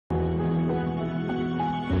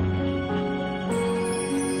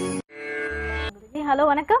Guruji. Hello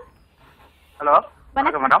வணக்கம். Hello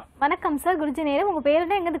வணக்கம் madam. வணக்கம் சார். குருஜி நேரம். உங்க பேர்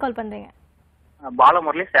என்ன, எங்க இருந்து கால் பண்றீங்க?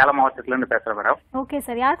 பாலமுரளி, சேலம் மாவட்டத்துல இருந்து பேசுறேன் மேடம். Okay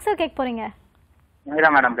sir. யாருக்கு சார் கேட்க போறீங்க?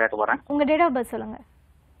 நீதான் மேடம் கேட்க போறேன். உங்க டேட் ஆஃப் பர்த் சொல்லுங்க.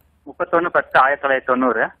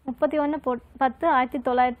 31/10/1990.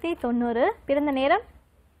 31/10/1990. பிறந்த நேரம்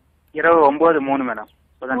இரவு 9:03 மேடம்.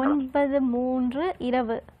 9:03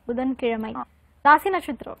 இரவு, புதன்கிழமை. ராசி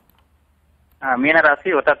நட்சத்திரம் மீனராசி,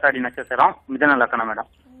 உத்தரட்டாதி நட்சத்திரம், மிதுன லக்னம் மேடம்.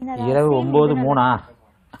 இரவு 9:03.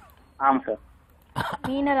 ஆமாம் சார்.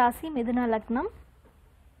 மீனராசி, மிதுன லக்னம்.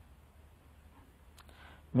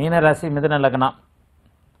 மீனராசி, மிதுன லக்னம்,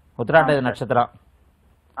 உத்திராட்டாதி நட்சத்திரம்.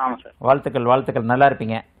 ஆமாம் சார். வாழ்த்துக்கள் வாழ்த்துக்கள், நல்லா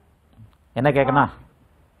இருப்பீங்க. என்ன கேட்கணும்?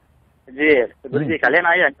 குருஜி கல்யாணம்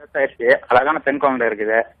ஆகி 5 வருஷம் ஆயிடுச்சு. அழகான பெண் குழந்தை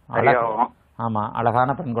இருக்குது. ஆமா, அழகான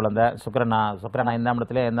பெண் குழந்தை. சுக்கிரன் 5ஆம்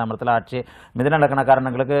இடத்துல 5ஆம் இடத்துல ஆட்சி. மிதுன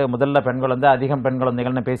லக்னக்காரங்களுக்கு முதல்ல பெண் குழந்தை, அதிகம் பெண்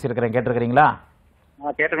குழந்தைகள்னு பேசியிருக்கிறேன். கேட்டிருக்கிறீங்களா?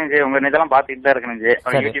 கேட்டுருங்க. உங்க இதெல்லாம் பாத்துட்டு தான் இருக்கணும்.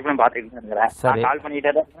 யூடியூப்லயும் பாத்துட்டு தான் இருக்கிறேன். கால்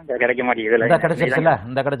பண்ணிட்டே தான் கிடைக்க மாட்டேங்குது.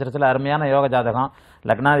 இந்த கிடைச்சிருச்சுல அருமையான யோக ஜாதகம்.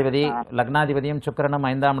 லக்னாதிபதியும் சுக்கிரனும்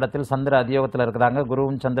 5ஆம் இடத்தில், சந்திர அதியோகத்தில் இருக்கிறாங்க.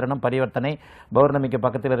 குருவும் சந்திரனும் பரிவர்த்தனை. பௌர்ணமிக்கு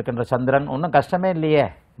பக்கத்தில் இருக்கின்ற சந்திரன். ஒன்றும் கஷ்டமே இல்லையே.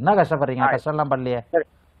 என்ன கஷ்டப்படுறீங்க? கஷ்டம் எல்லாம் பண்ணலையே.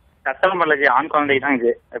 கஷ்டம் பண்ணல. ஆண் குழந்தை தான்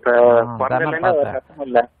இது. இப்ப கஷ்டம்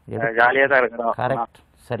இல்ல, ஜாலியா தான் இருக்கிறோம். கரெக்ட்,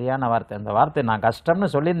 சரியான வார்த்தை. இந்த வார்த்தை நான்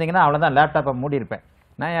கஷ்டம்னு சொல்லியிருந்தீங்கன்னா அவ்வளவுதான், லேப்டாப்பை மூடி இருப்பேன்.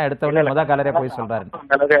 நான் எடுத்த உடனே முதல் காலரே போய் சொல்றாரு.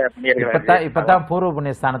 இப்பதான் பூர்வ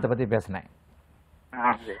புண்ணிய ஸ்தானத்தை பத்தி பேசினேன்.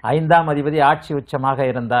 5ஆம் அதிபதி ஆட்சி உச்சமாக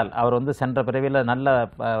இருந்தால் அவர் சென்ற பிறவில நல்ல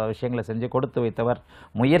விஷயங்களை செஞ்சு கொடுத்து வைத்தவர்,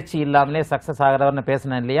 முயற்சி இல்லாமலே சக்சஸ் ஆகிறவர்னு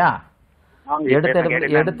பேசினேன் இல்லையா?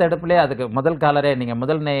 எடுத்த எடுப்புலயே அதுக்கு முதல் காலரே, நீங்க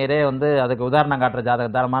முதல் நேயரே அதுக்கு உதாரணம் காட்டுற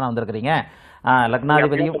ஜாதகதாரமான வந்திருக்கிறீங்க.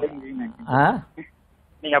 லக்னாதிபதியும்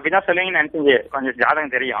நீங்க அப்படிதான் சொல்லுவீங்கன்னு நினைச்சீங்க. கொஞ்சம்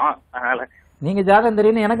ஜாதகம் தெரியும், அதனால. நீங்க ஜாதகம்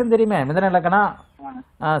தெரியும், எனக்கும் தெரியுமே. மிதன லக்னம்,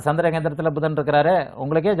 சந்திர கேந்திரத்துல புதன் இருக்கிறாரு.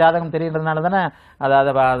 உங்களுக்கே ஜாதகம் தெரியுறதுனால தானே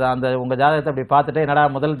அந்த உங்க ஜாதகத்தை அப்படி பார்த்துட்டு என்னடா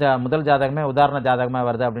முதல் ஜாதகமே உதாரண ஜாதகமே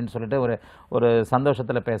வருது அப்படின்னு சொல்லிட்டு ஒரு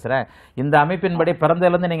சந்தோஷத்துல பேசுறேன். இந்த அமைப்பின்படி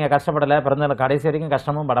பிறந்ததுலேருந்து நீங்க கஷ்டப்படலை, பிறந்த கடைசி வரைக்கும்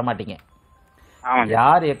கஷ்டமும் பட மாட்டீங்க.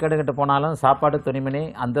 யார் எக்கெடுக்கிட்டு போனாலும் சாப்பாடு, துணிமணி,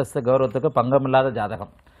 அந்தஸ்து, கௌரவத்துக்கு பங்கம் இல்லாத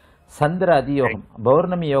ஜாதகம். சந்திர அதியோகம்,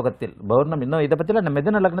 பௌர்ணமி யோகத்தில். பௌர்ணமி இன்னும் இதை பத்தி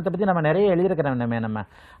மிதுன லக்னத்தை பத்தி நம்ம நிறைய எழுதியிருக்கிறோம். நம்ம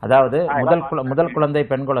அதாவது முதல் குழந்தை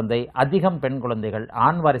பெண் குழந்தை, அதிகம் பெண் குழந்தைகள்,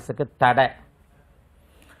 ஆண் வாரிசுக்கு தடை.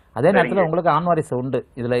 அதே நேரத்தில் உங்களுக்கு ஆண் வாரிசு உண்டு.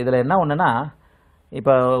 இதுல என்ன ஒண்ணுன்னா, இப்ப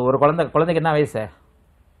ஒரு குழந்தைக்கு என்ன வயசு?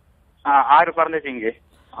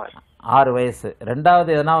 6 வயசு. ரெண்டாவது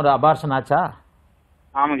எதனா ஒரு அபார்ஷன் ஆச்சா?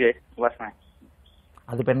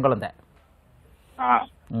 அது பெண் குழந்தை.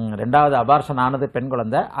 ரெண்டாவது அபார்ஷன் ஆனது பெண்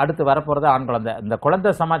குழந்தை. அடுத்து வரப்போறது ஆண் குழந்தை. இந்த குழந்தை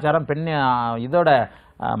சமாச்சாரம் பெண் இதோட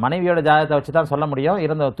மனைவியோட ஜாதகத்தை வச்சு தான் சொல்ல முடியும்,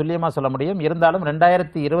 துல்லியமா சொல்ல முடியும். இருந்தாலும்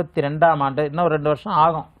 2022ஆம் ஆண்டு, இன்னும் 2 வருஷம்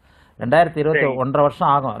ஆகும். 1.5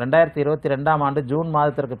 வருஷம் ஆகும். 2022ஆம் ஆண்டு ஜூன்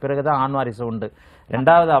மாதத்திற்கு பிறகுதான் ஆண் வாரிசு உண்டு.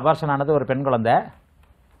 ரெண்டாவது அபார்ஷன் ஆனது ஒரு பெண் குழந்தை.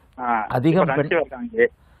 அதிகம் பெண்,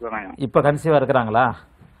 இப்ப கன்சீவா இருக்கிறாங்களா?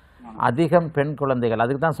 அதிகம் பெண் குழந்தைகள்.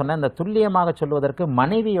 அதுக்கு தான் சொன்னேன், இந்த துல்லியமாக சொல்வதற்கு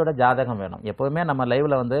மனைவியோட ஜாதகம் வேணும். எப்பவுமே நம்ம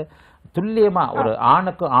லைவ்ல துல்லியமா ஒரு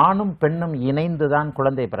ஆணும் பெண்ணும் இணைந்து தான்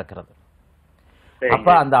குழந்தை பிறக்கிறது. அப்ப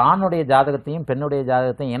அந்த ஆணுடைய ஜாதகத்தையும் பெண்ணுடைய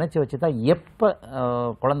ஜாதகத்தையும் இணைச்சு வச்சுதான் எப்ப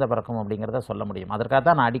குழந்தை பிறக்கும் அப்படிங்கிறத சொல்ல முடியும். அதற்காக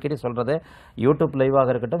தான் நான் அடிக்கடி சொல்றது, யூடியூப்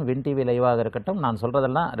லைவாக இருக்கட்டும், வின் டிவி லைவாக இருக்கட்டும், நான்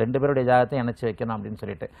சொல்றதெல்லாம் 2 பேருடைய ஜாதகத்தையும் இணைச்சு வைக்கணும் அப்படின்னு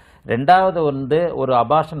சொல்லிட்டு. ரெண்டாவது ஒரு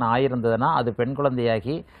அபார்ஷன் ஆயிருந்ததுன்னா அது பெண்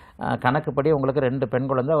குழந்தையாகி கணக்குப்படி உங்களுக்கு 2 பெண்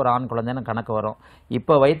குழந்தை ஒரு ஆண் குழந்தைன்னு கணக்கு வரும்.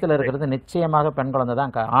 இப்ப வயிற்றுல இருக்கிறது நிச்சயமாக பெண் குழந்தை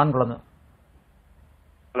தான், ஆண் குழந்தை.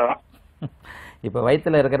 இப்ப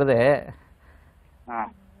வயிற்றுல இருக்கிறது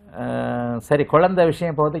சரி. குழந்தை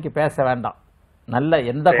விஷயம் இப்போதைக்கு பேச வேண்டாம். நல்ல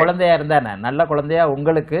எந்த குழந்தையா இருந்தானே, நல்ல குழந்தையா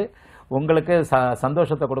உங்களுக்கு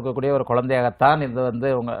சந்தோஷத்தை கொடுக்கக்கூடிய ஒரு குழந்தையாகத்தான் இது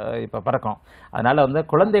உங்க இப்ப பிறக்கும். அதனால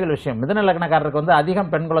குழந்தைகள் விஷயம், மிதுன லக்னக்காரருக்கு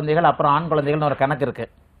அதிகம் பெண் குழந்தைகள், அப்புறம் ஆண் குழந்தைகள்னு ஒரு கணக்கு இருக்கு.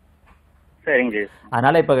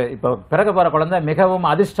 அதனால இப்ப பிறக்க போற குழந்தை மிகவும்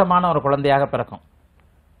அதிர்ஷ்டமான ஒரு குழந்தையாக பிறக்கும்.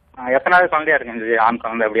 எத்தனாவது குழந்தையா இருக்கு ஆண்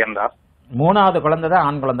குழந்தை? எப்படி இருந்தா 3வது குழந்தை தான்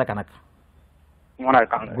ஆண் குழந்தை கணக்கு.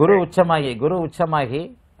 குரு உச்சமாகி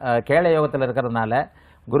கேள யோகத்தில் இருக்கிறதுனால,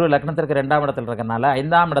 குரு லக்னத்திற்கு 2ஆம் இடத்தில் இருக்கிறதுனால,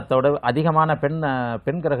 5ஆம் இடத்தோடு அதிகமான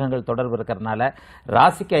பெண் கிரகங்கள் தொடர்பு இருக்கிறதுனால,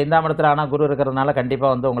 ராசிக்கு 5ஆம் இடத்துல ஆனா குரு இருக்கிறதுனால கண்டிப்பா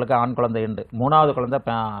உங்களுக்கு ஆண் குழந்தை உண்டு. 3வது குழந்தை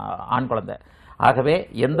ஆண் குழந்தை. ஆகவே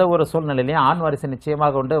எந்த ஒரு சூழ்நிலையிலையும் ஆண் வாரிசு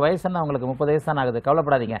நிச்சயமாக உண்டு. வயசுன்னா உங்களுக்கு 30 வயசு தான் ஆகுது,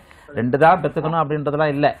 கவலைப்படாதீங்க. 2 தான் பெற்றுக்கணும்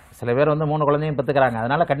அப்படின்றதுலாம் இல்லை. சில பேர் 3 குழந்தையும் பெற்றுக்கிறாங்க.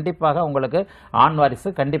 அதனால கண்டிப்பாக உங்களுக்கு ஆண்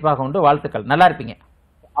வாரிசு கண்டிப்பாக உண்டு. வாழ்த்துக்கள், நல்லா இருப்பீங்க.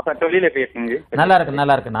 அப்ப தொழில் எப்படி இருக்குங்க? நல்லா இருக்கு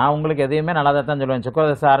நல்லா இருக்கு. நான் உங்களுக்கு எதையுமே நல்லா தான் சொல்லுவேன்.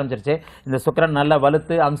 சுக்கிரதசை ஆரம்பிச்சிருச்சு. இந்த சுக்கிரன் நல்ல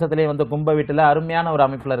வலுத்து அம்சத்திலேயே வந்து கும்ப வீட்டில் அருமையான ஒரு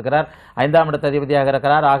அமைப்பில் இருக்கிறார். 5ஆம் இடத்து அதிபதியாக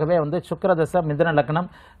இருக்கிறார். ஆகவே வந்து சுக்கிரதசை மிதுன லக்னம்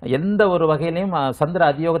எந்த ஒரு வகையிலையும் சந்திர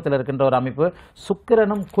அதியோகத்தில் இருக்கின்ற ஒரு அமைப்பு.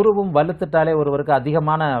 சுக்கிரனும் குருவும் வலுத்துட்டாலே ஒருவருக்கு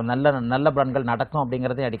அதிகமான நல்ல நல்ல பலன்கள் நடக்கும்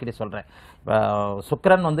அப்படிங்கிறதையும் அடிக்கடி சொல்றேன்.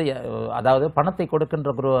 சுக்கிரன் வந்து அதாவது பணத்தை கொடுக்கின்ற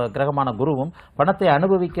கிரகமான குருவும் பணத்தை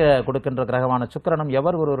அனுபவிக்க கொடுக்கின்ற கிரகமான சுக்கிரனும்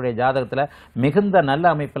எவர் ஒருவருடைய ஜாதகத்தில் மிகுந்த நல்ல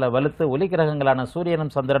அமைப்பில் வலுத்து ஒளி கிரகங்களான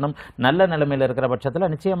சூரியனும் சந்திரனும் நல்ல நிலைமையில் இருக்கிற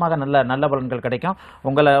பட்சத்தில் நிச்சயமாக நல்ல பலன்கள் கிடைக்கும்.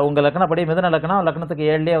 உங்க லக்னப்படி மிதுன லக்னம், லக்னத்துக்கு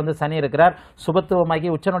 7லேயே வந்து சனி இருக்கிறார். சுபத்துவமாகி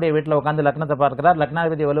உச்சனுடைய வீட்டில் உட்கார்ந்து லக்னத்தை பார்க்கிறார்.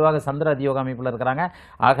 லக்னாதிபதி வலுவாக சந்திர அதியோக அமைப்பில் இருக்கிறாங்க.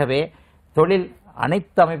 ஆகவே தொழில்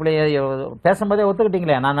அனைத்து அமைப்புலையே பேசும்போதே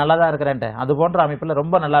ஒத்துக்கிட்டீங்களே நான் நல்லா தான் இருக்கிறேன்ட்டு. அது போன்ற அமைப்பில்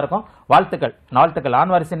ரொம்ப நல்லா இருக்கும். வாழ்த்துக்கள்.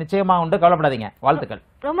 ஆண் வாரிசு நிச்சயமா உண்டு, கவலைப்படாதீங்க. வாழ்த்துக்கள்.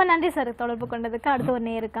 ரொம்ப நன்றி சார் தொடர்பு கொண்டதுக்கு. அடுத்து ஒரு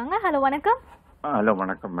நேயர் இருக்காங்க. ஹலோ வணக்கம். ஹலோ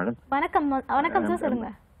வணக்கம் மேடம். வணக்கம் சார், சொல்லுங்க.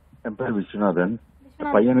 என் பேர் விஸ்வநாதன்.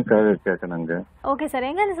 பையனுக்காக கேட்கணுங்க. ஓகே சார்,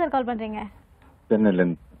 எங்க இருந்து சார் கால் பண்றீங்க? சென்னையில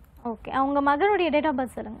இருந்து. ஓகே, உங்க மகனுடைய டேட் ஆஃப்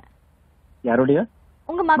பர்த் சொல்லுங்க. யாருடைய?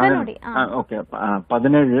 உங்க மகனுடைய. ஓகே,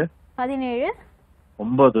 17 9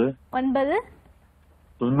 94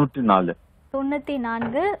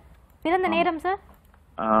 94. பிறந்த நேரம் சார்?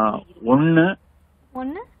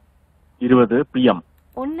 1:20 PM.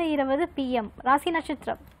 1:20 PM. ராசி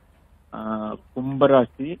நட்சத்திரம்?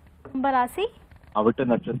 கும்பராசி. அவிட்ட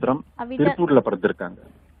நட்சத்திரம். திருப்பூர்ல பிறந்திருக்காங்க.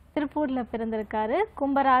 திருப்பூர்ல பிறந்திருக்காரு.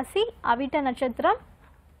 கும்பராசி, அவிட்ட நட்சத்திரம்,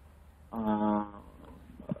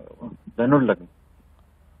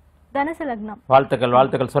 தனுசு லக்னம்.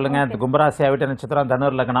 வாழ்த்துக்கள் சொல்லுங்க. கும்பராசி, அவிட்ட நட்சத்திரம்,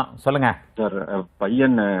 தனுர் லக்னம். சொல்லுங்க சார்.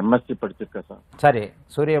 பையன் MSc படிச்சிருக்கா சார். சரி.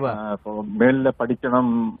 சூரிய மேல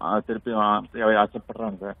படிக்கணும் திருப்பி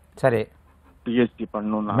ஆசைப்படுறாங்க. சரி. PhD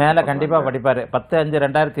பண்ணணும். மேல கண்டிப்பா படிப்பாரு.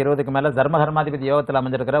 10/5/2020 மேல தர்மகர்மாதிபதி யோகத்தில்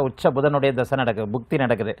அமைஞ்சிருக்கிற உச்ச புதனுடைய தசை நடக்குது, புக்தி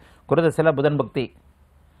நடக்குது. குருதசையில புதன் புக்தி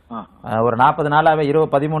ஒரு 40 நாளாவே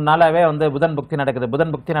 13 நாளாவே வந்து புதன் புக்தி நடக்குது.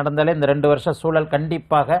 புதன் புக்தி நடந்தாலே இந்த 2 வருஷம் சூழல்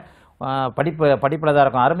கண்டிப்பாக படிப்புல தான்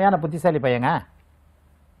இருக்கும். அருமையான புத்திசாலி பையங்க.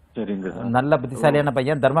 சரிங்க. நல்ல புத்திசாலியான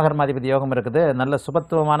பையன். தர்மகர்மாதிபதி யோகம் இருக்குது. நல்ல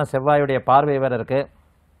சுபத்துவமான செவ்வாயுடைய பார்வை வேற இருக்கு.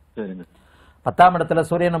 சரிங்க. 10ஆம் இடத்துல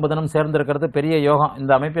சூரியனும் புதனும் சேர்ந்திருக்கிறது பெரிய யோகம்.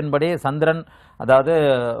 இந்த அமைப்பின்படி சந்திரன், அதாவது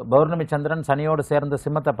பௌர்ணமி சந்திரன் சனியோடு சேர்ந்து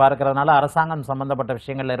சிம்மத்தை பார்க்கறதுனால அரசாங்கம் சம்பந்தப்பட்ட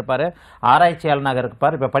விஷயங்கள்ல இருப்பாரு. ஆராய்ச்சியாளனாக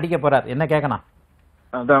இருப்பார். இப்ப படிக்க போறார். என்ன கேட்கணும்?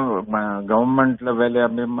 அதான் கவர்மெண்ட்ல வேலை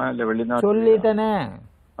அப்படிமா இல்ல வெளிநாட்டு? சொல்லிட்டேனே.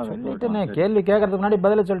 கேள்வி கேட்கறதுக்கு முன்னாடி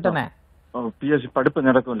பதில சொல்லிட்டேனே. PhD படிப்பு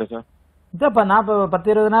நடக்கும் இல்ல சார்? இதப்பா நான் இப்போ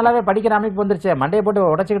 10-20 நாளாவே படிக்கிற அமைப்பு வந்துருச்சு. மண்டையை போட்டு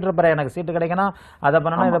உடச்சிக்கிட்டு இருப்பாரு. எனக்கு சீட்டு கிடைக்கணும், அதை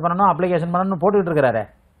பண்ணணும், இதை பண்ணணும், அப்ளிகேஷன் பண்ணணும் போட்டுக்கிட்டு இருக்கிறாரு.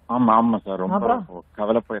 ஆமா சார். ரொம்ப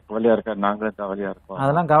கவலையா இருக்காரு. நாங்களும் கவலையா இருக்கோம்.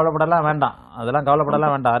 அதெல்லாம் கவலைப்படலாம் வேண்டாம்.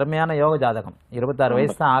 அருமையான யோக ஜாதகம். 26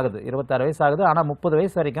 வயசு தான் ஆகுது. 26 வயசு ஆகுது. ஆனா 30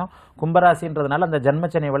 வயசு வரைக்கும் கும்பராசின்றதுனால அந்த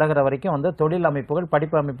ஜன்மச்சனை விலகிற வரைக்கும் வந்து தொழில் அமைப்புகள்,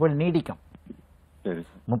 படிப்பு அமைப்புகள் நீடிக்கும்.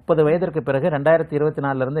 30 வயதிற்கு பிறகு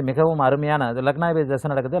 2024 இருந்து மிகவும் அருமையான லக்னாதிபதி தசை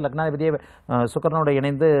நடக்குது. லக்னாதிபதியை சுக்கிரனோட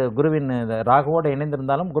இணைந்து குருவின் ராகுவோடு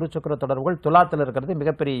இணைந்திருந்தாலும் குரு சுக்கிர தொடர்புகள் துலாத்தில் இருக்கிறது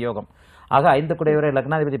மிகப்பெரிய யோகம். ஆக 5 குடையவரை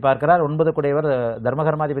லக்னாதிபதி பார்க்கிறார். 9 குடையவர்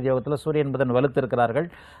தர்மகர்மாதிபதி யோகத்தில் சூரியன் புதன் வலுத்து இருக்கிறார்கள்.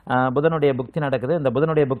 புதனுடைய புக்தி நடக்குது. இந்த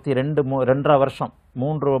புதனுடைய புக்தி 2.5 வருஷம்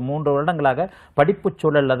 3 வருடங்களாக படிப்பு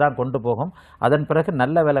சூழல்ல தான் கொண்டு போகும். அதன் பிறகு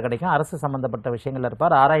நல்ல வேலை கிடைக்கும். அரசு சம்பந்தப்பட்ட விஷயங்கள்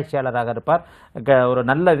இருப்பார். ஆராய்ச்சியாளராக இருப்பார். ஒரு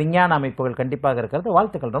நல்ல விஞ்ஞான அமைப்புகள் கண்டிப்பாக இருக்கிறது.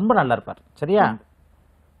 வாழ்த்துக்கள். ரொம்ப நல்லா இருப்பார். சரியா?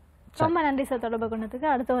 ரொம்ப நன்றி சார் தொடர்பு கொண்டதுக்கு.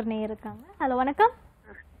 அடுத்த ஒரு நேயர் இருக்காங்க. ஹலோ வணக்கம்.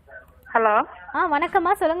 ஹலோ.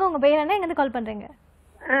 வணக்கம்மா, சொல்லுங்க உங்க பேர் என்ன, எங்க இருந்து கால் பண்றீங்க?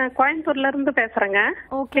 கோயம்புத்தூர்ல இருந்து பேசுறேங்க.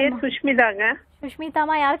 பேர் சுஷ்மிதாங்க.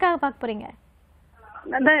 சுஷ்மிதாமா, யாருக்காக பார்க்க போறீங்க?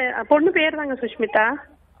 அந்த பொண்ணு பேர் தாங்க சுஷ்மிதா.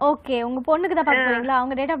 ஓகே, உங்க பொண்ணுக்கு தான் பார்க்க போறீங்களா?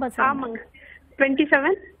 அவங்க டேட் ஆஃப் பர்த்? ஆமாங்க.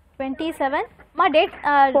 27 மா. டேட்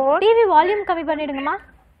டிவி வால்யூம் கம்மி பண்ணிடுங்கம்மா.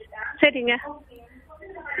 சரிங்க.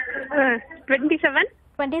 27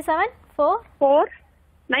 4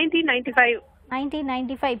 1995.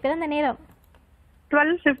 1995. பிறந்த நேரம்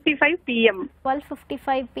 12:55 PM.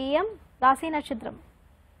 12:55 PM. ராசி நட்சத்திரம்?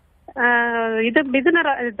 இது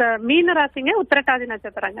மீன ராசிங்க. உத்திரட்டாதி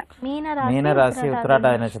நட்சத்திரங்க. மீன ராசி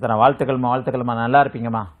உத்திரட்டாதி நட்சத்திரம். வாழ்த்துக்கள்மா. நல்லா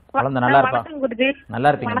இருப்பீங்கம்மா. குழந்தை நல்லா இருப்பா. நல்லா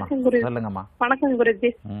இருப்பீங்கம்மா. சொல்லுங்கம்மா. வணக்கம்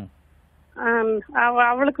குருஜி.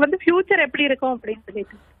 அவளுக்கு வந்து ஃபியூச்சர் எப்படி இருக்கும் அப்படின்னு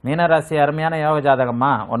சொல்லிட்டு. மீனராசி அருமையான யோக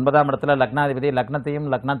ஜாதகம்மா. 9ஆம் இடத்துல லக்னாதிபதி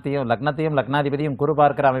லக்னாதிபதியும் குரு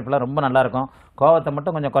பார்க்கிற அமைப்புல ரொம்ப நல்லா இருக்கும். கோவத்தை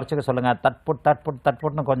மட்டும் கொஞ்சம் குறைச்சிக்க சொல்லுங்க.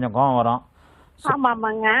 தட்புட்னு கொஞ்சம் கோவம் வரும்.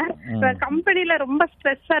 ஆமாங்க. கம்பெனில ரொம்ப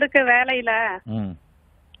ஸ்ட்ரெஸ்ஸா இருக்கு வேலையில.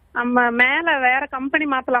 நம்ம மேல வேற கம்பெனி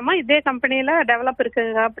மாத்தலாமா, இதே கம்பெனில டெவலப்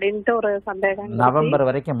இருக்குங்க அப்படின்ட்டு ஒரு சந்தேகம். நவம்பர்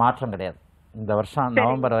வரைக்கும் மாற்றம் கிடையாது. இந்த வருஷம்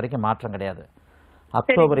நவம்பர் வரைக்கும் மாற்றம் கிடையாது.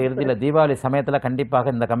 அக்டோபர் இறுதியில் தீபாவளி சமயத்தில்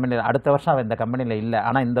கண்டிப்பாக இந்த கம்பெனியில், அடுத்த வருஷம் அவன் இந்த கம்பெனியில் இல்லை,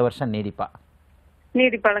 ஆனால் இந்த வருஷம் நீடிப்பா.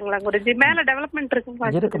 நீடிப்பாளுங்களா குருஜி? மேல டெவலப்மெண்ட்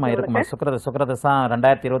இருக்குமா. சுக்கிரதசா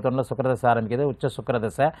 2021 சுக்கிரதசை ஆரம்பிக்குது. உச்ச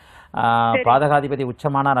சுக்கிரதசை. பாதகாதிபதி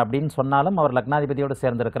உச்சமானார் அப்படின்னு சொன்னாலும் அவர் லக்னாதிபதியோடு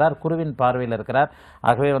சேர்ந்திருக்கிறார், குருவின் பார்வையில் இருக்கிறார்.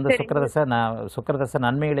 ஆகவே வந்து சுக்கிரதசை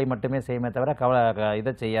நன்மைகளை மட்டுமே செய்யுமே தவிர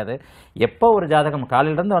இதை செய்யாது. எப்போ ஒரு ஜாதகம்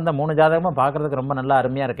காலையிலிருந்து வந்த 3 ஜாதகமும் பார்க்கறதுக்கு ரொம்ப நல்லா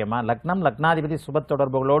அருமையா இருக்கேம்மா. லக்னம் லக்னாதிபதி சுப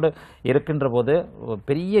தொடர்புகளோடு இருக்கின்ற போது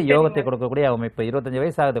பெரிய யோகத்தை கொடுக்கக்கூடிய அமைப்பு. 25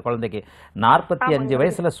 வயசு ஆகுது குழந்தைக்கு. 45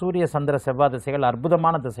 வயசுல சூரிய சந்திர செவ்வாய் திசைகள்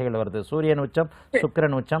அற்புதமான திசைகள் வருது. சூரியன் உச்சம்,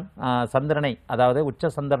 சுக்கிரன் உச்சம், சந்திரனை அதாவது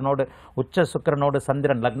உச்ச சந்திரனோடு உச்ச சுக்கிரனோடு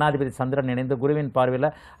சந்திரன் லக்னாதிபதி சந்திரன் இணைந்து குருவின் பார்வையில்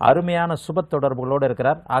அருமையான சுப தொடர்புகளோடு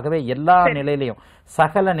இருக்கிறார். ஆகவே எல்லா நிலையிலையும்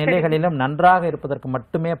சகல நிலைகளிலும் நன்றாக இருப்பதற்கு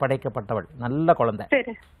மட்டுமே படைக்கப்பட்டவள். நல்ல குழந்தை.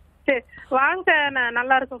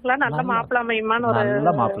 நல்லா இருக்குங்களா? நல்ல மாப்பிள்ளை அமையுமான்னு ஒரு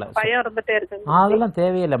நல்ல மாப்பிள்ளை பயம் இருந்துட்டே இருக்கு. அதெல்லாம்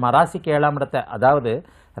தேவையில்லைம்மா. ராசிக்கு 7ஆம் இடத்தை, அதாவது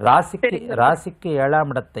ராசிக்கு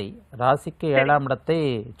 7ஆம் இடத்தை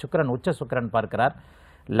சுக்கிரன் உச்ச சுக்கிரன் பார்க்கிறார்.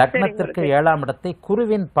 லக்னத்திற்கு 7ஆம் இடத்தை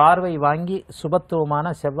குருவின் பார்வை வாங்கி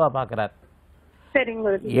சுபத்துவமான செவ்வாய் பார்க்கிறார்.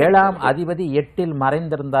 7ஆம் அதிபதி 8இல்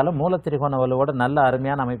மறைந்திருந்தாலும் மூலத்திரிகோண வலுவோட நல்ல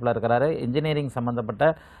அருமையான அமைப்பில் இருக்கிறாரு. இன்ஜினியரிங்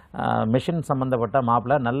சம்பந்தப்பட்ட மிஷின் சம்பந்தப்பட்ட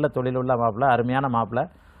மாப்பிள்ளை, நல்ல தொழிலுள்ள மாப்பிள்ளை, அருமையான மாப்பிள்ளை,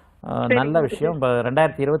 நல்ல விஷயம். இப்போ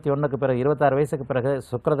 2021க்கு பிறகு 26 வயசுக்கு பிறகு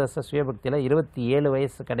சுக்கிரதச சுயபக்தியில் 27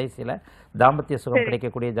 வயசு கடைசியில் தாம்பத்திய சுகம்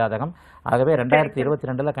கிடைக்கக்கூடிய ஜாதகம். ஆகவே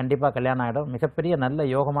 2022 கண்டிப்பாக கல்யாணம் ஆகிடும். மிகப்பெரிய நல்ல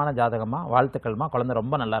யோகமான ஜாதகமா. வாழ்த்துக்கள்மா. குழந்தை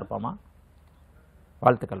ரொம்ப நல்லா இருப்பாமா.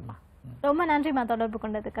 வாழ்த்துக்கள்மா. ரொம்ப நன்றிமா தொடர்பு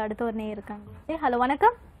கொண்டதுக்கு. அடுத்து ஒரு நேயர் இருக்காங்க. ஹலோ,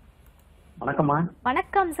 வணக்கம். வணக்கம்மா.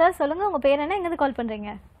 வணக்கம் சார், சொல்லுங்க உங்க பேர் என்ன, எங்க கால்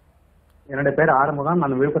பண்றீங்க? என்னோட பேர் ஆறுமுகம்,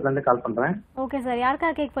 நான் விழுப்புரத்துல இருந்து கால் பண்றேன். ஓகே சார்,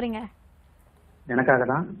 யாருக்காக கேட்க போறீங்க? எனக்காக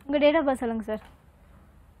தான். உங்க டேட் ஆஃப் பர்த் சொல்லுங்க சார்.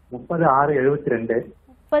 30/6/72.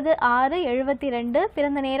 30/6/72.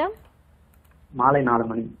 பிறந்த நேரம் மாலை 4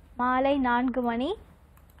 மணி. மாலை 4 மணி.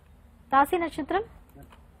 ராசி நட்சத்திரம்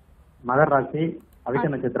மகர ராசி, அவிட்ட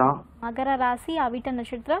நட்சத்திரம். மகர ராசி, அவிட்ட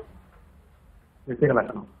நட்சத்திரம், விருச்சிக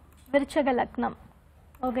லக்னம். விருச்சிக லக்னம்.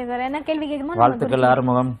 ஓகே சார், என்ன கேள்வி கேட்கணுமோ? வாழ்த்துக்கள்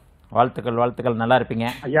ஆறுமுகம். வாழ்த்துக்கள். நல்லா இருப்பீங்க.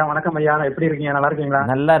 ஐயா வணக்கம் ஐயா, எப்படி இருக்கீங்க? நல்லா இருக்கீங்களா?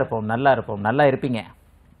 நல்லா இருப்போம். நல்லா இருப்பீங்க.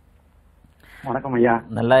 வணக்கம் ஐயா.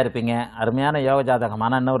 நல்லா இருப்பீங்க. அருமையான யோக ஜாதகம்.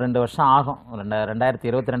 ஆனால் இன்னும் 2 வருஷம் ஆகும்.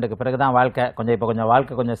 2022க்கு பிறகுதான் வாழ்க்கை கொஞ்சம்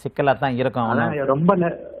வாழ்க்கை கொஞ்சம் சிக்கலாக தான் இருக்கும்.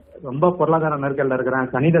 ரொம்ப பொருளாதார நெருக்கல்ல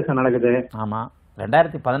இருக்கிறேன். சனி தசை நடக்குது. ஆமா,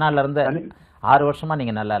 2014 இருந்து 6 வருஷமா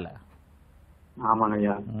நீங்க நல்லா இல்ல. ஆமாங்க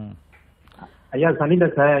ஐயா. ஐயா சனி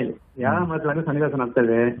தசை 7ஆம் இடத்துல இருந்து சனி தசை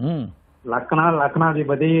நடத்துது.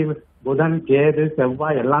 லக்னாதிபதி புதன், கேது,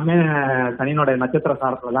 செவ்வாய் எல்லாமே சனியினுடைய நட்சத்திர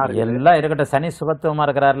சாரத்துல தான் இருக்கு. எல்லாம் இருக்கட்டும். சனி சுபத்துவமா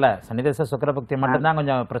இருக்கிறார்ல. சனி தசை சுக்கிரபக்தி மட்டும்தான்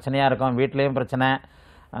கொஞ்சம் பிரச்சனையா இருக்கும். வீட்லயும் பிரச்சனை,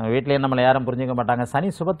 வீட்லயும் நம்மளை யாரும் புரிஞ்சுக்க மாட்டாங்க. சனி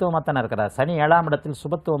சுபத்துவமா தானே இருக்கிறார். சனி 7ஆம் இடத்தில்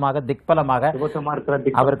சுபத்துவமாக திக்பலமாக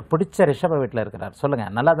அவருக்கு பிடிச்ச ரிஷப வீட்டுல இருக்கிறார். சொல்லுங்க,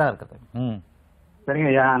 நல்லா தான் இருக்குது.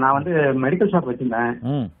 சரிங்க ஐயா, நான் வந்து மெடிக்கல் ஷாப்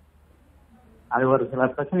வச்சிருந்தேன். அது ஒரு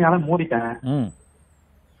சில பிரச்சனையால மூடிட்டேன்.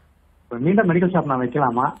 மீண்டும் மெடிக்கல் ஷாப் நான்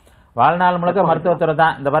வைக்கலாமா? வாழ்நாள் முழுக்க மருத்துவத்துறை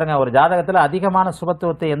தான். இந்த பாருங்க, ஒரு ஜாதகத்துல அதிகமான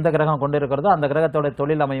சுபத்துவத்தை எந்த கிரகம் கொண்டு இருக்கிறதோ அந்த கிரகத்தோட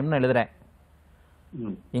தொழில் அமையும்னு எழுதுறேன்.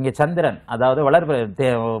 இங்க சந்திரன், அதாவது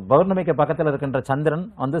பௌர்ணமிக்கு பக்கத்தில் இருக்கின்ற சந்திரன்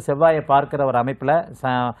வந்து செவ்வாயை பார்க்கிற ஒரு அமைப்புல,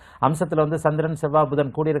 அம்சத்துல வந்து சந்திரன் செவ்வாய்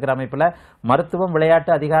புதன் கூடியிருக்கிற அமைப்புல மருத்துவம்,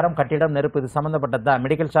 விளையாட்டு, அதிகாரம், கட்டிடம், நெருப்பு இது சம்பந்தப்பட்டது தான்.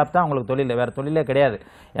 மெடிக்கல் ஷாப் தான் உங்களுக்கு தொழில், வேற தொழிலே கிடையாது.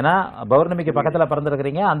 ஏன்னா பௌர்ணமிக்கு பக்கத்துல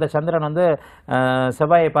பிறந்திருக்கிறீங்க. அந்த சந்திரன் வந்து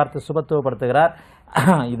செவ்வாயை பார்த்து சுபத்துவப்படுத்துகிறார்.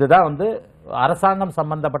 இதுதான் வந்து அரசாங்கம்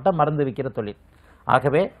சம்பந்தப்பட்ட மருந்து விற்கிற தொழில்.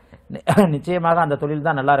 ஆகவே நிச்சயமாக அந்த தொழில்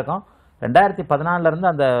தான் நல்லா இருக்கும். 2014 இருந்து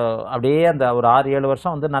அந்த அப்படியே அந்த ஒரு 6-7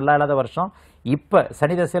 வருஷம் வந்து நல்லா இல்லாத வருஷம். இப்ப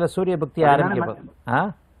சனி தசையில சூரிய பக்தி ஆரம்பிக்க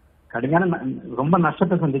கடுமையான ரொம்ப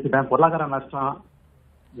நஷ்டத்தை சந்திச்சுட்டேன். பொருளாதார நஷ்டம்,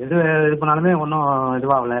 எது பண்ணாலுமே ஒன்றும்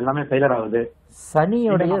இதுவாகல, எல்லாமே ஃபெயிலர் ஆகுது.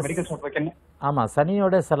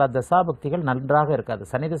 சனியோட சில தசாபக்திகள் நன்றாக இருக்காது.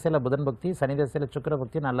 சனி திசையில புதன் பக்தி, சனி திசையில சுக்கிர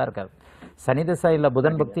பக்தி நல்லா இருக்காது. சனி திசையில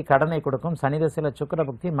புதன் பக்தி கடனை கொடுக்கும், சனி திசையில சுக்கிர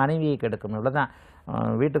பக்தி மனைவியை கெடுக்கும். இவ்வளவுதான்.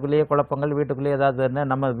 வீட்டுக்குள்ளேயே குழப்பங்கள், வீட்டுக்குள்ளேயே ஏதாவது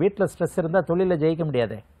நம்ம வீட்டுல ஸ்ட்ரெஸ் இருந்தா தொழில ஜெயிக்க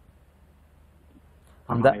முடியாது.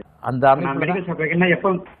 அந்த இந்த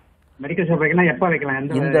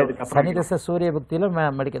சனி திசை சூரிய பக்தியில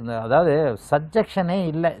மெடிக்கல், அதாவது சப்ஜெக்ஷனே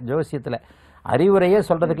இல்லை ஜோசியத்துல. அறிவுரையே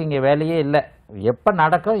சொல்றதுக்கு இங்க வேலையே இல்லை. எப்ப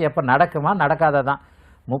நடக்கும், எப்ப நடக்குமா, நடக்காததான்.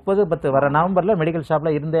 30-10 வர நவம்பர்ல மெடிக்கல்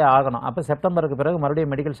ஷாப்ல இருந்தே ஆகணும். அப்ப செப்டம்பருக்கு பிறகு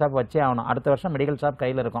மறுபடியும் மெடிக்கல் ஷாப் வச்சே ஆகணும். அடுத்த வருஷம் மெடிக்கல் ஷாப்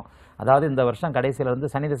கையில இருக்கும். அதாவது இந்த வருஷம் கடைசியில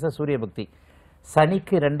வந்து சனி திசை சூரிய பக்தி.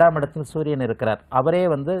 சனிக்கு 2ஆம் இடத்தில் சூரியன் இருக்கிறார். அவரே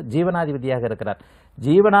வந்து ஜீவனாதிபதியாக இருக்கிறார்.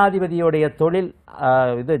 ஜீவனாதிபதியுடைய தொழில்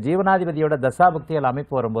ஜீவனாதிபதியோட தசாபக்திகள்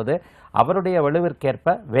அமைப்பு வரும்போது அவருடைய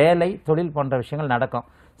வலுவிற்கேற்ப வேலை, தொழில் போன்ற விஷயங்கள் நடக்கும்.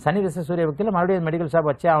 சனி திசை சூரிய பக்தியில் மறுபடியும் மெடிக்கல் ஷாப்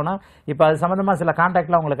வச்சே ஆகணும். இப்போ அது சம்மந்தமாக சில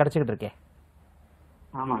கான்டாக்ட்லாம் உங்களுக்கு கிடச்சிக்கிட்டு இருக்கேன்.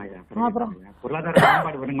 ஆமா ஐயா. அப்புறம் பொருளாதார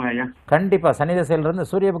மேம்பாடு வருமா ஐயா? கண்டிப்பாக சனி திசையிலிருந்து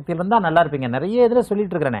சூரிய பக்தியிலிருந்து தான் நல்லா இருப்பீங்க. நிறைய இதில்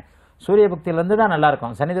சொல்லிட்டு இருக்கிறேனே, சூரிய பக்தியிலிருந்து தான் நல்லா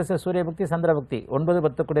இருக்கும். சனி திசை சூரிய பக்தி சந்திர பக்தி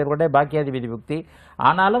 9-10 குடியர்களுடைய பாக்கியாதிபதி பக்தி.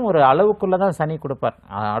 ஆனாலும் ஒரு அளவுக்குள்ளே தான் சனி கொடுப்பார்.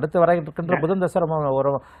 அடுத்து வர இருக்கின்ற புதன் தசை ரொம்ப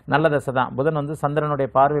ஒரு நல்ல தசை தான். புதன் வந்து சந்திரனுடைய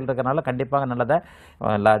பார்வையில் இருக்கிறனால கண்டிப்பாக நல்லதை.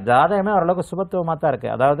 ஜாதகமே ஓரளவுக்கு சுபத்துவமாக தான்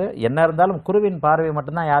இருக்குது. அதாவது என்ன இருந்தாலும் குருவின் பார்வை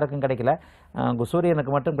மட்டும்தான் யாருக்கும் கிடைக்கல,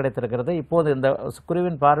 சூரியனுக்கு மட்டும் கிடைத்திருக்கிறது. இப்போது இந்த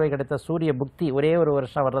குருவின் பார்வை கிடைத்த சூரிய புக்தி ஒரே ஒரு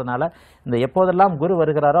வருஷம் வர்றதுனால இந்த எப்போதெல்லாம் குரு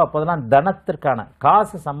வருகிறாரோ அப்போதெல்லாம் தனத்திற்கான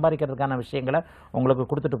காசு சம்பாதிக்கிறதுக்கான விஷயங்களை உங்களுக்கு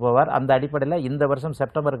கொடுத்துட்டு போவார். அந்த அடிப்படையில் இந்த வருஷம்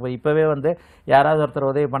செப்டம்பருக்கு இப்போவே வந்து யாராவது ஒருத்தர்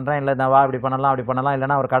உதவி பண்ணுறேன், இல்லை நான் வா இப்படி பண்ணலாம்,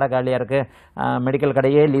 இல்லைனா ஒரு கடை காலியாக இருக்குது, மெடிக்கல்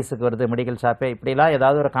கடையே லீஸுக்கு வருது, மெடிக்கல் ஷாப்பே, இப்படிலாம்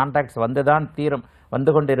ஏதாவது ஒரு கான்டாக்ட்ஸ் வந்து தான் தீரும்,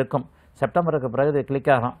 வந்து கொண்டு இருக்கும். செப்டம்பருக்கு பிறகு இது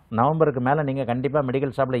கிளிக் ஆகும். நவம்பருக்கு மேலே நீங்கள் கண்டிப்பாக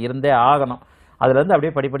மெடிக்கல் ஷாப்பில் இருந்தே ஆகணும். அதுலேருந்து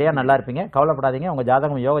அப்படியே படிப்படியாக நல்லா இருப்பீங்க. கவலைப்படாதீங்க. உங்கள்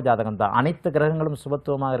ஜாதகம் யோக ஜாதகம் தான். அனைத்து கிரகங்களும்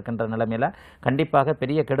சுபத்துவமாக இருக்கின்ற நிலைமையில் கண்டிப்பாக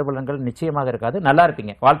பெரிய கெடுபலன்கள் நிச்சயமாக இருக்காது. நல்லா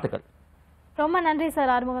இருப்பீங்க. வாழ்த்துக்கள். ரொம்ப நன்றி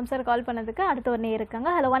சார், ஆறுமுகம் சார் கால் பண்ணதுக்கு. அடுத்த ஒரு நேயர் இருக்காங்க.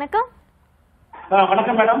 ஹலோ வணக்கம்.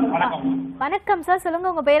 வணக்கம் மேடம். வணக்கம். வணக்கம் சார், சொல்லுங்க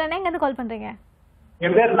உங்க பேர் என்ன, எங்கேருந்து கால் பண்றீங்க?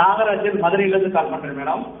 என் பேர் நாகராஜன், மதுரையிலிருந்து கால் பண்றேன்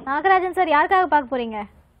மேடம். நாகராஜன் சார், யாருக்காக பார்க்க போறீங்க?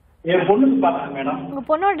 என் பொண்ணுக்கு பார்க்கறேன் மேடம். உங்க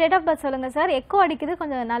பொண்ணோட டேட் ஆஃப் பர்த் சொல்லுங்க சார். எக்கோ அடிக்குது,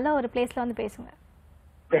 கொஞ்சம் நல்ல ஒரு பிளேஸ்ல வந்து பேசுங்க.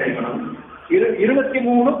 சரி மேடம்.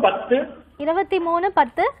 23/10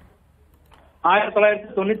 1994.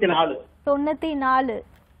 94.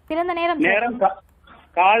 பிறந்த நேரம் நேரம்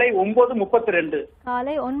காலை 9:32.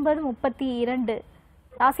 காலை 9:32.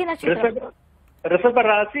 ராசி நட்சத்திரம் ரிஷப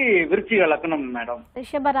ராசி விருச்சிக லக்னம் மேடம்.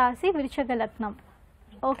 ரிஷப ராசி விருச்சிக லக்னம்.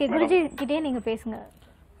 ஓகே, குருஜி கிட்டே நீங்க பேசுங்க.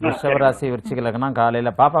 ரிஷப ராசி விருச்சிக லக்னம்.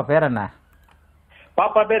 காலையில் பாப்பா பேர் என்ன?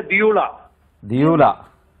 பாப்பா பேர் தியூலா. தியூலா.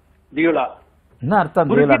 தியூலா என்ன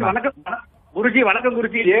அர்த்தம்? வணக்கம் குருஜி. வணக்கம்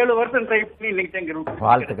குருஜி. 7 வருஷம் ட்ரை பண்ணி இன்னைக்கு தான் கிடைக்கும்.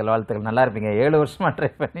 வாழ்த்துக்கள். நல்லா இருப்பீங்க. 7 வருஷமா ட்ரை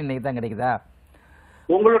பண்ணி இன்னைக்கு தான் கிடைக்குதா?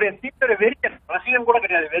 உங்களுடைய தீவிர வெறியன், ரசிகன் கூட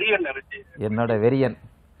கிடையாது, வெறியன் இருந்துச்சு. என்னோட வெறியன்.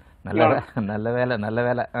 நல்ல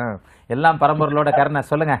வேலை. எல்லாம் பரம்பொருளோட கருணை.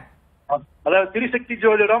 சொல்லுங்க. அதாவது திரிசக்தி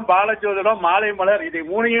ஜோதிடம், பால ஜோதிடம், மாலை மலர், இதை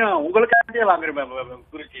 3ஐயும் உங்களுக்காண்டியே வாங்குறேன்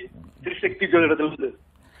குருஜி. திரிசக்தி ஜோதிடத்துல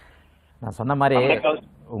நான் சொன்ன மாதிரி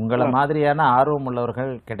உங்களை மாதிரியான ஆர்வம்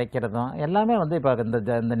உள்ளவர்கள் கிடைக்கிறதும் எல்லாமே வந்து இப்போ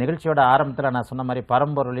இந்த நிகழ்ச்சியோட ஆரம்பத்தில் நான் சொன்ன மாதிரி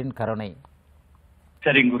பரம்பொருளின் கருணை.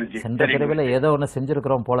 சரிங்க குருஜி. சென்ற பிரிவில் ஏதோ ஒன்று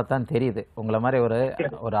செஞ்சுருக்கிறோம் போலத்தான் தெரியுது. உங்களை மாதிரி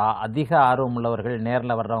ஒரு அதிக ஆர்வம் உள்ளவர்கள்,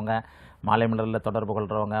 நேரில் வர்றவங்க, மாலை மலரில் தொடர்பு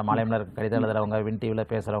கொள்றவங்க, மாலை மலருக்கு கடிதம் எழுதுறவங்க, வின் டிவியில்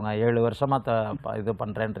பேசுகிறவங்க, 7 வருஷமாக இது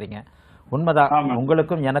பண்ணுறேன்றீங்க. உண்மைதான்.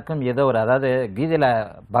 உங்களுக்கும் எனக்கும் ஏதோ ஒரு, அதாவது கீதையில்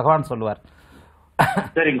பகவான் சொல்லுவார்,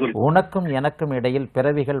 உனக்கும் எனக்கும் இடையில்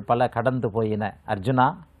பிறவிகள் பல கடந்து போயின அர்ஜுனா,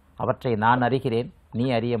 அவற்றை நான் அறிகிறேன், நீ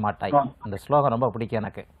அறிய மாட்டாய். அந்த ஸ்லோகம் ரொம்ப பிடிக்கும்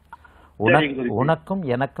எனக்கு. உனக்கும்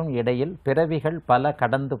எனக்கும் இடையில் பிறவிகள் பல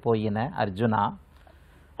கடந்து போயின அர்ஜுனா,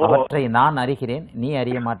 அவற்றை நான் அறிகிறேன், நீ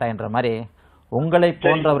அறிய மாட்டாய் என்ற மாதிரி உங்களை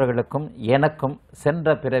போன்றவர்களுக்கும் எனக்கும்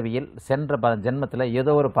சென்ற பிறவியில் சென்ற ஜென்மத்தில்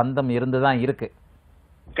ஏதோ ஒரு பந்தம் இருந்துதான் இருக்கு.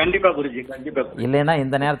 கண்டிப்பா குருஜி, கண்டிப்பா. இல்லைன்னா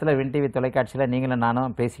இந்த நேரத்தில் வின் டிவி தொலைக்காட்சியில் நீங்களும்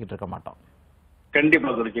நானும் பேசிக்கிட்டு இருக்க மாட்டோம். கண்டிப்பா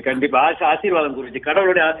குருஜி, கண்டிப்பா. ஆசீர்வாதம் குருஜி,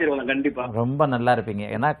 கடவுளுடைய ஆசீர்வாதம். கண்டிப்பா ரொம்ப நல்லா இருப்பீங்க.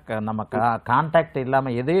 ஏன்னா நம்ம கான்டாக்ட்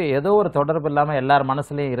இல்லாம ஏதோ ஒரு தொடர்பு இல்லாம எல்லார்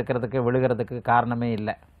மனசுலயும் இருக்கிறதுக்கு விழுகிறதுக்கு காரணமே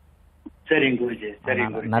இல்லை. சரிங்க குருஜி,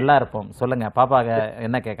 சரிங்க குருஜி. நல்லா இருப்போம். சொல்லுங்க, பாப்பாக்கு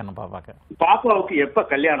என்ன கேட்கணும்? பாப்பாவுக்கு எப்ப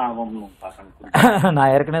கல்யாணம் ஆகும்னு பார்க்கணும்.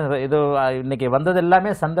 நான் ஏற்கனவே இது இன்னைக்கு வந்தது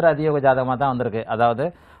எல்லாமே சந்திர அதியோக ஜாதகமா தான் வந்திருக்கு. அதாவது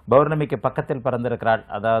பௌர்ணமிக்கு பக்கத்தில் பிறந்திருக்கிறாள்,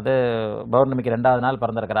 அதாவது பௌர்ணமிக்கு 2வது நாள்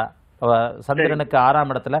பிறந்திருக்கிறா. சந்திரனுக்கு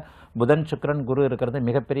 6ஆம் இடத்துல புதன் சுக்கிரன் குரு இருக்கிறது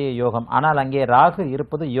மிகப்பெரிய யோகம். ஆனால் அங்கே ராகு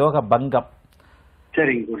இருப்பது யோக பங்கம்.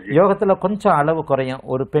 யோகத்துல கொஞ்சம் அளவு குறையும்.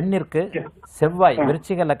 ஒரு பெண்ணிற்கு செவ்வாய்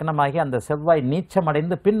விருச்சிக லக்னமாகி அந்த செவ்வாய் நீச்சம்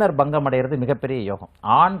அடைந்து பின்னர் பங்கம் அடைகிறது மிகப்பெரிய யோகம்.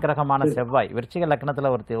 ஆண் கிரகமான செவ்வாய் விருச்சிக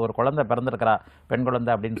லக்னத்துல ஒரு குழந்தை பிறந்திருக்கிறா, பெண்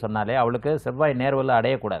குழந்தை அப்படின்னு சொன்னாலே அவளுக்கு செவ்வாய் நேர்வல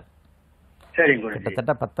அடையக்கூடாது.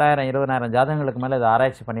 கிட்டத்தட்ட 10,000 20,000 ஜாதகங்களுக்கு மேல இதை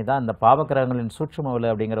ஆராய்ச்சி பண்ணி தான் இந்த பாவக்கிரகங்களின்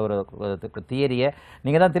சூட்சுமவலு அப்படிங்கிற ஒரு தியரியை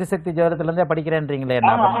நீங்க தான் திரிசக்தி ஜோதிடத்துல இருந்தே படிக்கிறேன்றீங்களே.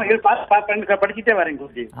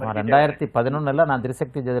 2011 நான்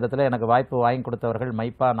திரிசக்தி ஜோதிடத்துல எனக்கு வாய்ப்பு வாங்கி கொடுத்தவர்கள்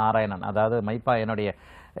மைப்பா நாராயணன். அதாவது மைப்பா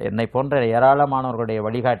என்னை போன்ற ஏராளமானவர்களுடைய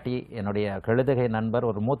வழிகாட்டி, என்னுடைய கழுதுகை நண்பர்,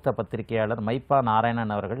 ஒரு மூத்த பத்திரிகையாளர் மைப்பா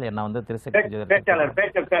நாராயணன் அவர்கள் என்னை வந்து திரிசக்தி ஜோதிடர்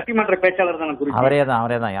அவரே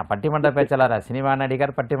தான் என் பட்டிமன்ற பேச்சாளர், சினிமா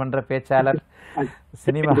நடிகர், பட்டிமன்ற பேச்சாளர்,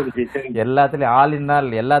 சினிமா எல்லாத்துலயும் ஆல் இன் ஆல்,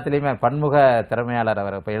 எல்லாத்துலயுமே பன்முக திறமையாளர்.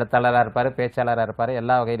 அவர் இப்ப எழுத்தாளராக இருப்பாரு, பேச்சாளராக இருப்பாரு,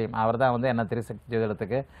 எல்லா வகையிலையும் அவர் தான் வந்து என்ன திரிசக்தி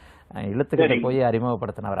ஜோதிடத்துக்கு இழுத்துக்கிட்டு போய்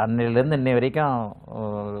அறிமுகப்படுத்தினவர். அன்னிலிருந்து இன்னை வரைக்கும்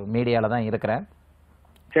மீடியால தான் இருக்கிறேன்.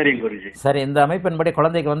 சரிங்க குருஜி. சரி, இந்த அமைப்பின்படி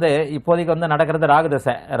குழந்தைக்கு வந்து இப்போதைக்கு வந்து நடக்கிறது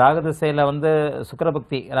ராகுதசை. ராகுதசையில் வந்து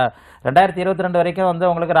சுக்கிரபக்தி 2022 வரைக்கும் வந்து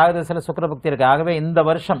உங்களுக்கு ராகுதசையில் சுக்கிரபக்தி இருக்கு. ஆகவே இந்த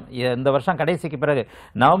வருஷம் கடைசிக்கு பிறகு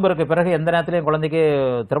நவம்பருக்கு பிறகு எந்த நேரத்திலையும் குழந்தைக்கு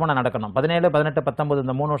திருமணம் நடக்கணும். 17, 18, 19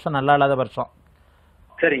 இந்த 3 வருஷம் நல்லா இல்லாத வருஷம்.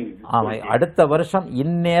 ஆமா, அடுத்த வருஷம்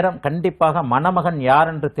இந்நேரம் கண்டிப்பாக மணமகன்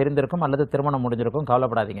யார் என்று தெரிந்திருக்கும் அல்லது திருமணம் முடிஞ்சிருக்கும்.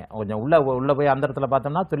 கவலைப்படாதீங்க. கொஞ்சம் உள்ள போய் அந்த இடத்துல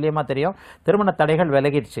பார்த்தோம்னா துல்லியமா தெரியும். திருமண தடைகள்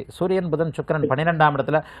விலகிடுச்சு. சூரியன் புதன் சுக்கிரன் 12ஆம்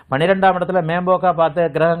இடத்துல மேம்போக்கா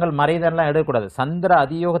பார்த்து கிரகங்கள் மறைதெல்லாம் எடுக்கக்கூடாது. சந்திர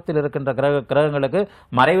அதியோகத்தில் இருக்கின்ற கிரகங்களுக்கு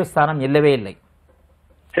மறைவு ஸ்தானம் இல்லவே இல்லை.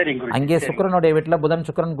 அங்கே சுக்கிரனுடைய வீட்டுல புதன்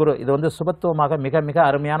சுக்கிரன் குரு இது வந்து சுபத்துவமாக மிக மிக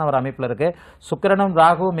அருமையான ஒரு அமைப்புல இருக்கு. சுக்கிரனும்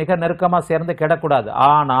ராகுவும் மிக நெருக்கமா சேர்ந்து கிடக்கூடாது.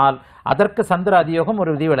 ஆனால் அதற்கு சந்திர அதியோகம்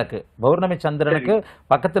ஒரு விதிவிலக்கு. பௌர்ணமி சந்திரனுக்கு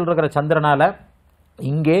பக்கத்தில் இருக்கிற சந்திரனால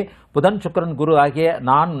இங்கே புதன் சுக்கிரன் குரு ஆகிய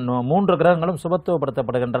 3 கிரகங்களும்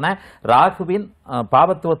சுபத்துவப்படுத்தப்படுகின்றன, ராகுவின்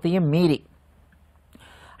பாபத்துவத்தையும் மீறி.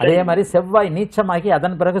 அதே மாதிரி செவ்வாய் நீச்சமாகி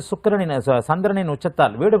அதன் பிறகு சந்திரனின்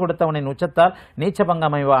உச்சத்தால், வீடு கொடுத்தவனின் உச்சத்தால் நீச்ச பங்க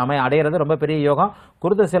அடைகிறது ரொம்ப பெரிய யோகம்.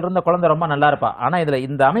 குருதசையில் இருந்த குழந்தை ரொம்ப நல்லா இருப்பா. ஆனா இதுல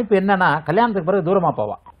இந்த அமைப்பு என்னன்னா, கல்யாணத்துக்கு பிறகு தூரமா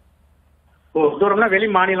போவா. வெளி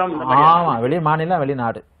மாநிலம். ஆமா, வெளி மாநிலம்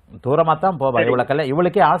வெளிநாடு தூரமா தான் போவா.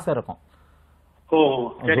 இவளுக்கே ஆசை இருக்கும்,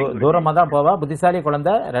 தூரமா தான் போவா. புத்திசாலி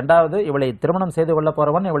குழந்தை. 2வது, இவளை திருமணம் செய்து கொள்ள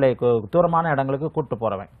போறவன் இவளை தூரமான இடங்களுக்கு கூட்டு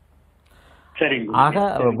போறவன். ஆக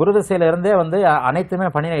குருதசையில இருந்தே வந்து அனைத்துமே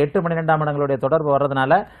 8, 12ஆம் இடங்களுடைய தொடர்பு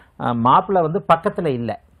வர்றதுனால மாப்பிள்ள வந்து பக்கத்துல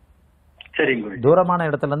இல்ல, தூரமான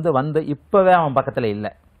இடத்துல இருந்து வந்து இப்பவே அவன் பக்கத்துல இல்ல.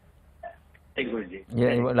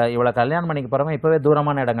 இவளை கல்யாணம் பண்ணிக்கு போறவன் இப்பவே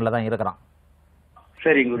தூரமான இடங்கள்ல தான் இருக்கிறான்.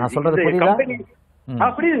 நான் சொல்றது புரியுதா?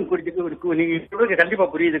 கண்டிப்பா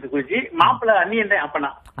புரியுது குருஜி. மாப்பிள்ள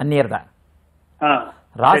அந்நியர் தான்.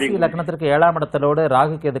 ராசி லக்னத்திற்கு 7ஆம் இடத்தோடு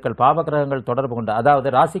ராகு கேதுக்கள் பாப கிரகங்கள் தொடர்பு கொண்டு, அதாவது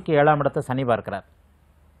ராசிக்கு 7ஆம் இடத்தை சனி பார்க்கிறார்.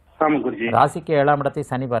 ராசிக்கு 7ஆம் இடத்தை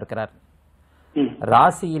சனி பார்க்கிறார்.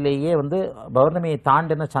 ராசியிலேயே வந்து பௌர்ணமியை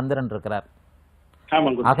தாண்டின சந்திரன் இருக்கிறார்.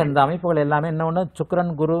 ஆக இந்த அமைப்புகள் எல்லாமே இன்னொன்னு,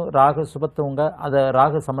 சுக்கிரன் குரு ராகு சுபத்துவங்க, அது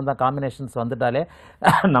ராகு சம்பந்த காம்பினேஷன்ஸ் வந்துட்டாலே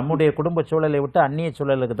நம்முடைய குடும்ப சூழலை விட்டு அந்நிய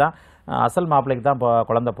சூழலுக்கு தான், அசல் மாப்பிள்ளைக்கு தான்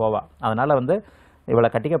குழந்தை போவா. அதனால வந்து இவளை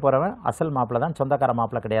கட்டிக்க போறவன் அசல் மாப்பிள்ள தான், சொந்தக்கார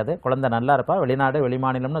மாப்பிள்ள கிடையாது. குழந்தை நல்லா இருப்பா, வெளிநாடு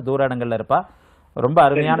வெளிமாநிலம்னு தூர இடங்கள்ல இருப்பா. ரொம்ப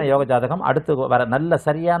அருமையான யோக ஜாதகம். அடுத்து வர நல்ல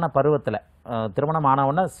சரியான பருவத்துல திருமணம்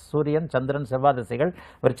ஆனவுடனே சூரியன் சந்திரன் செவ்வாய் திசைகள்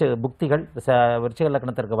புக்திகள் விருச்சிக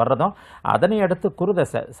லக்னத்திற்கு வர்றதும், அதனை அடுத்து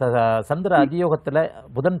குருதசை சந்திர அதியோகத்துல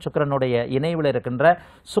புதன் சுக்கிரனுடைய இணைவில் இருக்கின்ற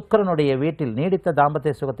சுக்கிரனுடைய வீட்டில் நீடித்த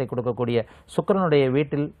தாம்பத்திய சுகத்தை கொடுக்கக்கூடிய சுக்கிரனுடைய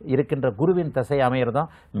வீட்டில் இருக்கின்ற குருவின் திசை அமைகிறதும்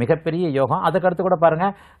மிகப்பெரிய யோகம். அதுக்கு அடுத்து கூட பாருங்க,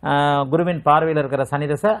 குருவின் பார்வையில் இருக்கிற சனி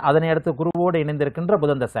தசை, அதனை அடுத்து குருவோடு இணைந்திருக்கின்ற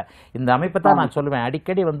புதன் தசை. இந்த அமைப்பை தான் நான் சொல்லுவேன்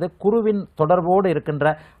அடிக்கடி வந்து, குருவின் தொடர்போடு இருக்கின்ற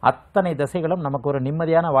அத்தனை திசைகளும் நமக்கு ஒரு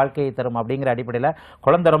நிம்மதியான வாழ்க்கையை தரும் அப்படிங்கிற அடிப்படையில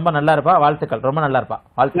குழந்தை ரொம்ப நல்லா இருப்பா. வாழ்த்துக்கள், ரொம்ப நல்லா இருப்பா.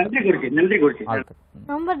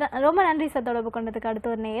 ரொம்ப நன்றி சார் தொடர்பு கொண்டதுக்கு. அடுத்த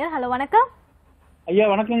ஒரு நேயர். ஹலோ, வணக்கம். ஐயா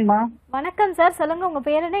வணக்கங்கம்மா. வணக்கம் சார், சொல்லுங்க உங்க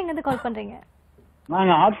பேர் என்ன, எங்க இருந்து கால் பண்றீங்க?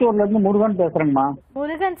 நாங்க ஆத்தூர்ல இருந்து முருகன் பேசுறேங்கம்மா.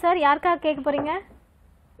 முருகன் சார், யாருக்காக கேட்க போறீங்க?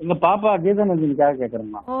 எங்க பாப்பா கீதநந்தினிக்காக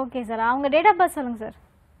கேக்குறேங்கம்மா. ஓகே சார், அவங்க டேட் ஆஃப் பர்த் சொல்லுங்க சார்.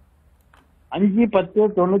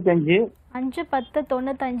 5/10/95.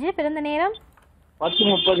 5/10/95. பிறந்த நேரம்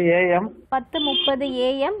 10:30 AM. 10:30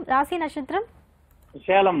 AM. ராசி நட்சத்திரம்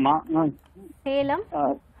சேலம்மா. சேலம்.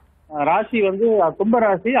 ராசி வந்து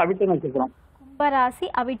கும்பராசி அவிட்ட நட்சத்திரம். கும்பராசி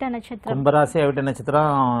அவிட்ட நட்சத்திரம். கும்பராசி அவிட்ட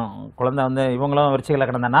நட்சத்திரம். குழந்தை வந்து இவங்களும் விருச்சிக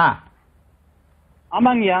லக்னம் தானா?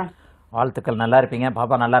 ஆமாங்கய்யா. வாழ்த்துக்கள், நல்லா இருப்பீங்க.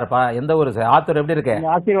 பாப்பா நல்லா இருப்பா. எந்த ஊரு சார்? ஆத்தூர் எப்படி இருக்கு?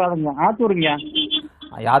 ஆசீர்வாதங்க. ஆத்தூருங்கய்யா.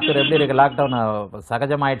 ஆத்தூர் எப்படி இருக்கு? லாக்டவுன்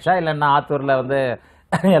சகஜமாயிடுச்சா இல்லைன்னா ஆத்தூர்ல வந்து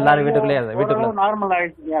எல்லாரும் வீட்டுக்குள்ளேயே நார்மல்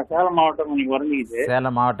ஆயிடுச்சுங்க. சேலம் மாவட்டம் குறைஞ்சிக்கிச்சு.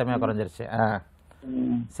 சேலம் மாவட்டமே குறைஞ்சிருச்சு.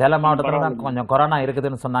 சேலம் மாவட்டத்துல தான் கொஞ்சம் கொரோனா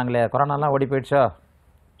இருக்குதுன்னு சொன்னாங்களே, கொரோனா எல்லாம் ஓடி போயிடுச்சோ?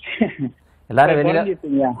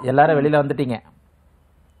 எல்லாரும் வெளியில வந்துட்டீங்க.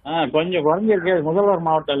 கொஞ்சம் குறைஞ்சிருக்கு. முதல்வர்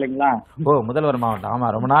மாவட்டம் இல்லைங்களா? ஓ, முதல்வர் மாவட்டம். ஆமா,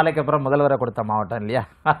 ரொம்ப நாளைக்கு அப்புறம் முதல்வரை கொடுத்த மாவட்டம் இல்லையா?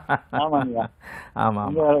 ஆமாங்க. ஆமா,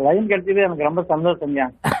 லைன் கிடைச்சது எனக்கு ரொம்ப சந்தோஷம்யா.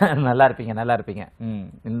 நல்லா இருப்பீங்க, நல்லா இருப்பீங்க.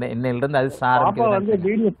 இன்னையில இருந்து அது பாப்பா வந்து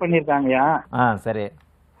பிடிஎஸ் பண்ணிருக்காங்கயா. சரி.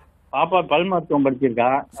 பாப்பா பல் மருத்துவம் படிச்சிருக்கா.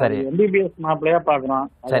 சரி. எம்பிபிஎஸ் மாப்பிள்ளையா பாக்குறோம்.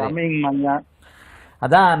 அமையுங்க.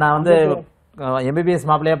 அதான் நான் வந்து எம்பிபிஎஸ்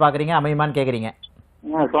மாப்பிள்ளையா பாக்குறீங்க, அமையுமான்னு கேக்குறீங்க.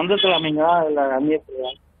 சொந்தத்துல அமைங்களா இல்ல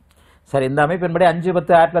அந்நியத்துல? சரி, இந்த அமைப்பின்படி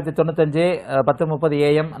 5/10/1995 10:30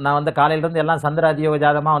 AM. நான் வந்து காலையிலிருந்து எல்லாம் சந்திர அதியோக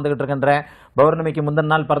ஜாதகமாக வந்துகிட்டு இருக்கின்றேன். பௌர்ணமிக்கு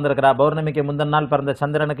முந்தின நாள் பிறந்திருக்கிறா. பௌர்ணமிக்கு முந்தின நாள் பிறந்த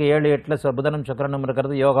சந்திரனுக்கு 7/8 புதனும் சுக்கிரனும்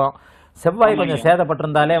இருக்கிறது யோகம். செவ்வாய் கொஞ்சம்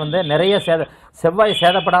சேதப்பட்டிருந்தாலே வந்து நிறைய செவ்வாய்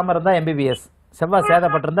சேதப்படாமல் இருந்தால் எம்பிபிஎஸ், செவ்வாய்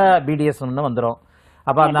சேதப்பட்டிருந்தா பிடிஎஸ் ஒன்று வந்துடும்.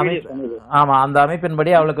 அப்ப அந்த அமைப்பு ஆமா அந்த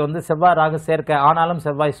அமைப்பின்படி அவளுக்கு வந்து செவ்வாய் ராகு சேர்க்கை, ஆனாலும்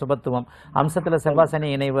செவ்வாய் சுபத்துவம், அம்சத்துல செவ்வாய் சனி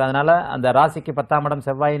இணைவு, அதனால அந்த ராசிக்கு 10ஆம் இடம்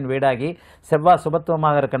செவ்வாயின் வீடாகி செவ்வாய்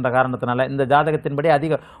சுபத்துவமாக இருக்கின்ற காரணத்தினால இந்த ஜாதகத்தின்படி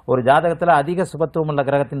ஒரு ஜாதகத்துல அதிக சுபத்துவம் உள்ள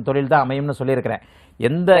கிரகத்தின் தொழில் தான் அமையும்னு சொல்லியிருக்கிறேன்.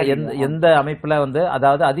 எந்த எந்த அமைப்புல வந்து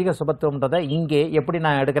அதாவது அதிக சுபத்துவம்ன்றதை இங்கே எப்படி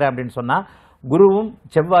நான் எடுக்கிறேன் அப்படின்னு சொன்னா, குருவும்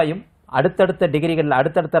செவ்வாயும் அடுத்தடுத்த டிகிரிகள்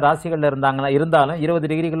அடுத்தடுத்த ராசிகள்ல இருந்தாலும் 20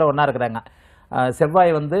 டிகிரிகளில் ஒன்றா இருக்கிறாங்க.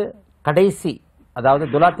 செவ்வாய் வந்து கடைசி, அதாவது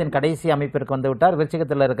துலாத்தின் கடைசி அமைப்பிற்கு வந்து விட்டார்.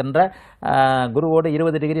 விருச்சிகத்தில் இருக்கின்ற குருவோடு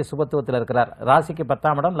 20 டிகிரி சுபத்துவத்தில் இருக்கிறார். ராசிக்கு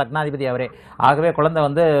 10ஆம் இடம், லக்னாதிபதி அவரே. ஆகவே குழந்தை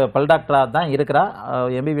வந்து பல் டாக்டராக தான் இருக்கிறா,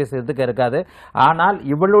 எம்பிபிஎஸ் இதுக்கு இருக்காது. ஆனால்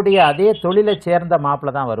இவளுடைய அதே தொழிலை சேர்ந்த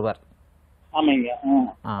மாப்பிள்ள தான் வருவார்.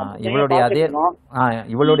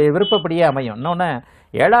 இவளுடைய விருப்பப்படியே அமையும். இன்னொன்னு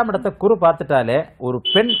 7ஆம் இடத்தை குரு பார்த்துட்டாலே ஒரு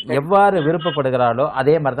பெண் எவ்வாறு விருப்பப்படுகிறாளோ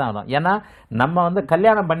அதே மாதிரி தான் வரும். ஏன்னா நம்ம வந்து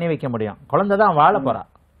கல்யாணம் பண்ணி வைக்க முடியும், குழந்தை தான் வாழ போறா.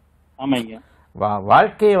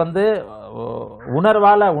 வாழ்க்கையை வந்து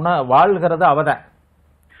உணர்வால வாழ்கிறது அவதான்.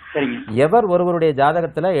 எவர் ஒருவருடைய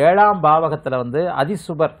ஜாதகத்துல 7ஆம் பாவகத்துல வந்து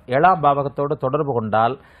அதிசுபர் 7ஆம் பாவகத்தோடு தொடர்பு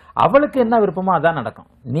கொண்டால் அவளுக்கு என்ன விருப்பமோ அதான் நடக்கும்.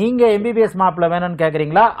 நீங்க எம்பிபிஎஸ் மாப்பிள்ள வேணும்னு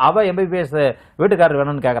கேக்குறீங்களா, அவ எம்பிபிஎஸ் வீட்டுக்காரர்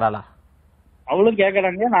வேணும்னு கேக்குறாளா? அவளும்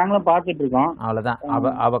கேக்குறாங்க, நாங்களும் பாத்துட்டு இருக்கோம். அவ்வளவுதான்.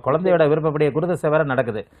 அவ குழந்தையோட விருப்பப்படிய குருதசை வேற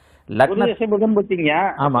நடக்குது.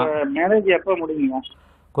 ஆமா, மேரேஜ் எப்ப முடியுங்க?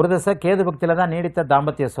 குருதசை கேது பக்தியில தான் நீடித்த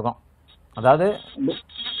தாம்பத்திய சுகம். அதாவது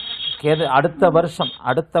கேது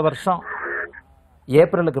அடுத்த வருஷம்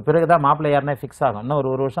ஏப்ரலுக்கு பிறகுதான் மாப்பிள்ளை யாருனே பிக்ஸ் ஆகும். இன்னும்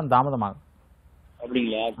ஒரு வருஷம் தாமதமாகும்.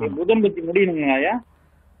 அப்படிங்களா? புதன் பக்தி முடியணுங்க.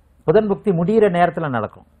 புதன் புக்தி முடிகிற நேரத்துல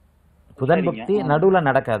நடக்கும். புதன் புக்தி நடுவுல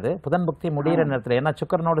நடக்காது. புதன் புக்தி முடிகிற நேரத்தில், ஏன்னா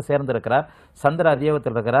சுக்கரனோடு சேர்ந்து இருக்கிறார், சந்திர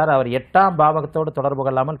அதியோகத்தில் இருக்கிறார். அவர் 8ஆம் பாவகத்தோடு தொடர்பு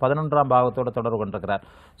கொள்ளாமல் 11ஆம் பாவகத்தோடு தொடர்பு கொண்டிருக்கிறார்.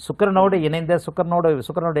 சுக்கரனோடு இணைந்த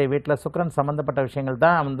சுக்கரனுடைய வீட்டில் சுக்கரன் சம்பந்தப்பட்ட விஷயங்கள்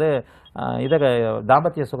தான் வந்து இதை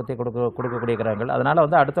தாம்பத்திய சுகத்தை கொடுக்கக்கூடிய கிரகங்கள். அதனால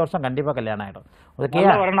வந்து அடுத்த வருஷம் கண்டிப்பா கல்யாணம் ஆயிடும்.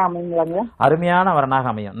 அருமையான வரனாக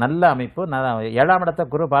அமையும். நல்ல அமைப்பு. 7ஆம் இடத்தை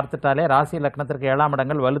குரு பார்த்துட்டாலே ராசி லக்னத்திற்கு 7ஆம்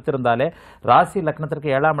இடங்கள் வலுத்திருந்தாலே, ராசி லக்னத்திற்கு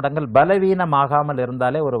 7ஆம் இடங்கள் பலவீனமாகாமல்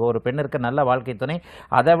இருந்தாலே ஒரு பெண்ணிற்கு நல்ல வாழ்க்கை துணை.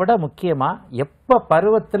 அதை விட முக்கியமா எப்ப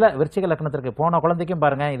பருவத்துல விருச்சிக லக்னத்திற்கு போன குழந்தைக்கும்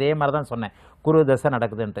பாருங்க இதே மாதிரிதான் சொன்னேன், குரு தசை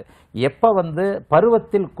நடக்குதுன்ட்டு. எப்ப வந்து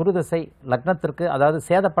பருவத்தில் குருதசை லக்னத்திற்கு, அதாவது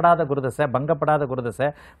சேதப்படாத குருதசை, பங்கப்படாத குருதசை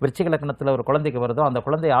விருச்சிக லக்னத்துல ஒரு குழந்தைக்கு வருதோ அந்த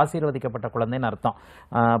குழந்தை ஆசீர்வதிக்கப்பட்ட குழந்தைன்னு அர்த்தம்.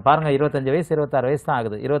 பாருங்க 25 வயசு 26 வயசு தான்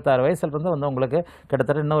ஆகுது. 26 வயசுல இருந்து வந்து உங்களுக்கு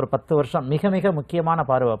கிட்டத்தட்ட இன்னும் ஒரு 10 வருஷம் மிக மிக முக்கியமான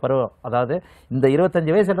பருவம். அதாவது இந்த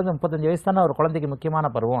 25 வயசுல இருந்து 35 வயசு தானே ஒரு குழந்தைக்கு முக்கியமான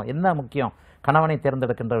பருவம். என்ன முக்கியம்? கணவனை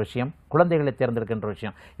தேர்ந்தெடுக்கின்ற விஷயம், குழந்தைகளை தேர்ந்தெடுக்கின்ற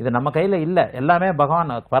விஷயம். இது நம்ம கையில இல்ல, எல்லாமே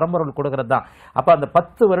பகவான் பரம்பொருள் கொடுக்கறது தான். அப்ப அந்த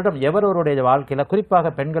 10 வருடம் எவருடைய வாழ்க்கையில,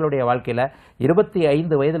 குறிப்பாக பெண்களுடைய வாழ்க்கையில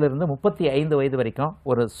 25 வயதிலிருந்து 35 வயது வரைக்கும்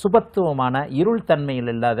ஒரு சுபத்துவமான இருள்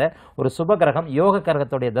தன்மையில் இல்லாத ஒரு சுபகிரகம் யோக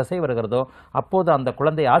கிரகத்துடைய தசை வருகிறதோ அப்போது அந்த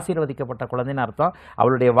குழந்தை ஆசீர்வதிக்கப்பட்ட குழந்தைன்னு அர்த்தம்.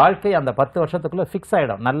 அவளுடைய வாழ்க்கை அந்த 10 வருஷத்துக்குள்ள ஃபிக்ஸ்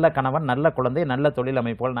ஆயிடும். நல்ல கணவன், நல்ல குழந்தை, நல்ல தொழில்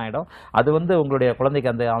அமைப்புகள் ஆயிடும். அது வந்து உங்களுடைய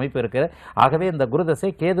குழந்தைக்கு அந்த அமைப்பு இருக்கு. ஆகவே இந்த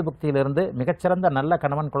குருதசை கேது புக்தியிலிருந்து மிகச்சிறந்த நல்ல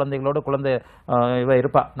கணவன் குழந்தைகளோடு குழந்தை இவ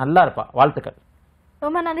இருப்பா, நல்லா இருப்பா. வாழ்த்துக்கள்.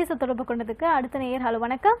 ரொம்ப நன்றி சார் தொடர்பு கொண்டதுக்கு. அடுத்த நேயர். ஹலோ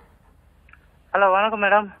வணக்கம். ஹலோ வணக்கம்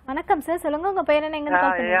மேடம். வணக்கம் சார், சொல்லுங்க உங்க பேர் என்ன?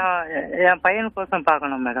 என் பையன் கோசம்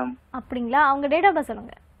பார்க்கணும் மேடம். அப்படிங்களா? அவங்க டேட் ஆஃப் பர்த்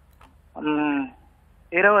சொல்லுங்க.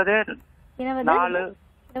 20/4/2000.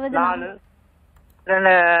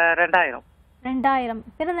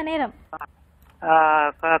 பிறந்த நேரம்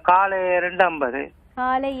காலை 2:50.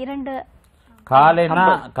 காலை 2.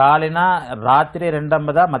 காலைனா ராத்திரி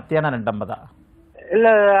 2:50, மத்தியானம் 2:50? இல்ல,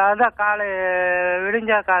 அதான் காலை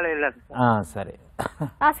விடிஞ்சா காலையில. சரி.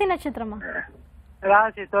 ராசி நட்சத்திரமா?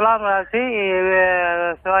 ராசி துலாம் ராசி,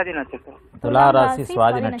 சுவாதி நட்சத்திரம். துலா ராசி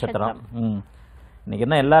சுவாதி நட்சத்திரம். இன்னைக்கு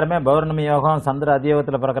என்ன எல்லாருமே பௌர்ணமி யோகம், சந்திர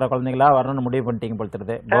அதியோகத்துல பிறக்கிற குழந்தைங்களா வரணும்னு முடிவு பண்ணிட்டீங்க போல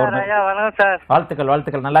தெரியுது. வாழ்த்துக்கள்,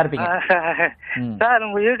 நல்லா இருப்பீங்க சார்.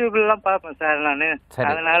 உங்க யூடியூப்ல எல்லாம் பாப்பேன் சார் நானு,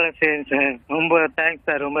 அதனால சரி சார், ரொம்ப தேங்க்ஸ்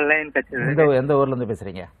சார். ரொம்ப லைன் கட்சி. எந்த ஊர்ல இருந்து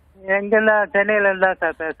பேசுறீங்க? எங்க சென்னையில இருந்தா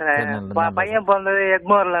சார் பேசுறேன். பையன் பிறந்தது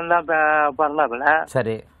எக்மோர்ல இருந்தா பிறந்தாப்புல.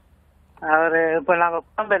 சரி. அவரு இப்ப நாங்க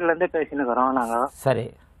பாம்பேட்ல இருந்து பேசினுக்கிறோம் நாங்க. சரி.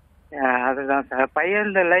 அதுதான் சார்.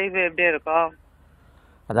 பையன் லைஃப் எப்படி இருக்கும்?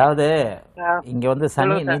 அதாவது இங்க வந்து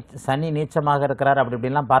சனி நீச்சமாக இருக்கிறார், அப்படி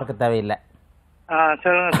இப்படிலாம் பார்க்க தேவையில்லை.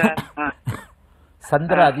 சொல்லுங்க சார்.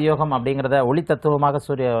 சந்திர அதியோகம் அப்படிங்கறத ஒளி தத்துவமாக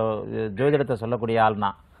சூரிய ஜோதிடத்தை சொல்லக்கூடிய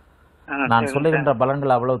ஆள்னா நான் சொல்லுகின்ற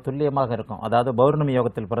பலன்கள் அவ்வளவு துல்லியமாக இருக்கும். அதாவது பௌர்ணமி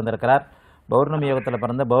யோகத்தில் பிறந்திருக்கிறார். பௌர்ணமி யோகத்தில்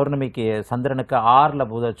பிறந்த பௌர்ணமிக்கு சந்திரனுக்கு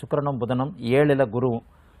 6ல் சுக்கிரனும் புதனும் 7ல் குருவும்.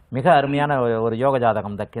 மிக அருமையான ஒரு யோக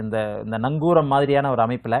ஜாதகம். இந்த நங்கூரம் மாதிரியான ஒரு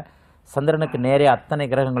அமைப்புல சந்திரனுக்கு நேரே அத்தனை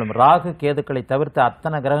கிரகங்களும், ராகு கேதுக்களை தவிர்த்து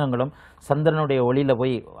அத்தனை கிரகங்களும் சந்திரனுடைய ஒளியில்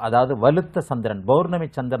போய், அதாவது வலுத்த சந்திரன் பௌர்ணமி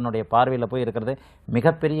சந்திரனுடைய பார்வையில் போய் இருக்கிறது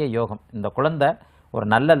மிகப்பெரிய யோகம். இந்த குழந்தை ஒரு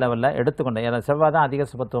நல்ல லெவலில் எடுத்துக்கொண்ட, ஏன்னா செவ்வாய் தான் அதிக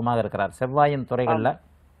சுபத்துவமாக இருக்கிறார்.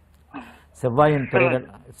 செவ்வாயின்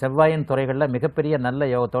துறைகளில் மிகப்பெரிய நல்ல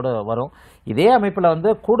யோகத்தோடு வரும். இதே அமைப்பில் வந்து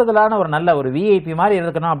கூடுதலான ஒரு நல்ல ஒரு விஐபி மாதிரி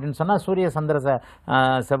இருக்கணும் அப்படின்னு சொன்னால் சூரிய சந்திர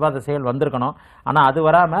செவ்வாய் திசைகள் வந்திருக்கணும். ஆனால் அது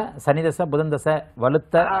வராமல் சனி தசை புதன் தசை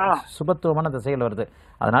வலுத்த சுபத்துவமான திசைகள் வருது.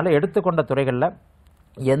 அதனால் எடுத்துக்கொண்ட துறைகளில்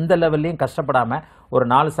எந்த லெவல்லையும் கஷ்டப்படாமல் ஒரு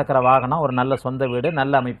 4 சக்கர வாகனம், ஒரு நல்ல சொந்த வீடு,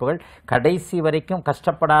 நல்ல அமைப்புகள், கடைசி வரைக்கும்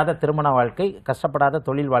கஷ்டப்படாத திருமண வாழ்க்கை, கஷ்டப்படாத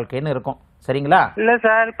தொழில் வாழ்க்கைன்னு இருக்கும். சரிங்களா? இல்ல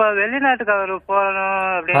சார், இப்ப வெளிநாட்டுக்கு அவர்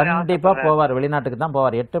போகணும். கண்டிப்பா போவார், வெளிநாட்டுக்கு தான்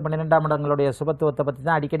போவார். 8 12ஆம் இடங்களுடைய சுபத்துவத்தை பத்தி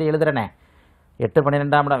தான் அடிக்கடி எழுதுறேனே. 8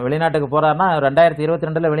 12ஆம் இடம் வெளிநாட்டுக்கு போறாருன்னா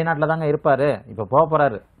 2022 வெளிநாட்டில் தாங்க இருப்பாரு. இப்போ போக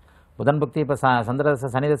போறாரு. புதன் புக்தி இப்போ சந்திரதசை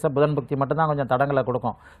சனி தசை புதன் புக்தி மட்டும்தான் கொஞ்சம் தடங்களை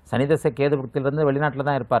கொடுக்கும். சனி தசை கேது புக்தியிலிருந்து வெளிநாட்டில்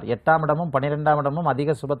தான் இருப்பார். 8ஆம் இடமும் 12ஆம் இடமும்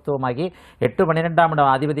அதிக சுபத்துவமாகி 8 12ஆம்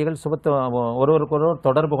இடம் அதிபதிகள் ஒருவருக்கொருவர்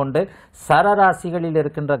தொடர்பு கொண்டு சரராசிகளில்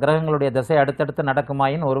இருக்கின்ற கிரகங்களுடைய திசை அடுத்தடுத்து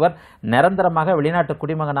நடக்குமாயின் ஒருவர் நிரந்தரமாக வெளிநாட்டு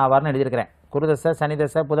குடிமகன் ஆவார்னு எழுதியிருக்கிறேன். குருதசை சனி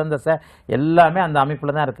தசை புதன் தசை எல்லாமே அந்த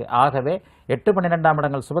அமைப்பில் தான் இருக்குது. ஆகவே 8 12ஆம்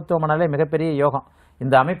இடங்கள் சுபத்துவமானாலே மிகப்பெரிய யோகம்.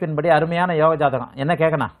 இந்த அமைப்பின்படி அருமையான யோக ஜாதகம். என்ன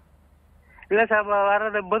கேட்கணும்? இல்ல சார்,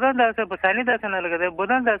 வர்றது புதன் தசை, இப்ப சனி தசை நடக்குது,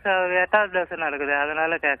 புதன் தசை 8ஆவது தசை நடக்குது,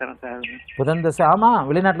 அதனால கேட்கறேன் சார். புதன் தசை ஆமா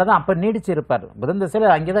வெளிநாட்டில் தான் அப்ப நீடிச்சு இருப்பார். புதன் தசையில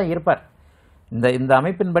அங்கேதான் இருப்பார். இந்த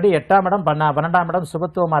அமைப்பின்படி 8ஆம் இடம் 12ஆம் இடம்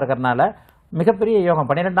சுபத்துவமா இருக்கிறதுனால மிகப்பெரிய யோகம்.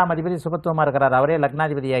 12ஆம் அதிபதி சுபத்துவமா இருக்கிறார். அவரே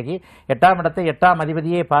லக்னாதிபதியாகி 8ஆம் இடத்தை 8ஆம்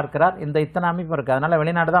அதிபதியே பார்க்கிறார். இத்தனை அமைப்பு இருக்கு. அதனால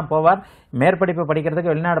வெளிநாடு தான் போவார். மேற்படிப்பு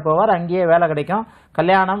படிக்கிறதுக்கு வெளிநாடு போவார். அங்கேயே வேலை கிடைக்கும்.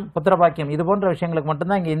 கல்யாணம், புத்திரபாக்கியம் இது போன்ற விஷயங்களுக்கு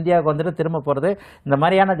மட்டும்தான் இங்கே இந்தியாவுக்கு வந்துட்டு திரும்ப போகிறது. இந்த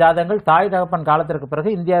மாதிரியான ஜாதகங்கள் தாய் தகப்பன் காலத்திற்கு பிறகு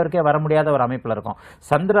இந்தியாவிற்கே வர முடியாத ஒரு அமைப்பில் இருக்கும்.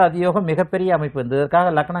 சந்திர அதியோகம் மிகப்பெரிய அமைப்பு.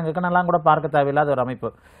 இதற்காக லக்னங்கெல்லாம் கூட பார்க்க தேவையில்லாத ஒரு அமைப்பு.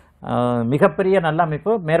 மிகப்பெரிய நல்ல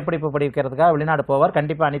அமைப்பு. மேற்படிப்பு படிக்கிறதுக்காக வெளிநாடு போவார்.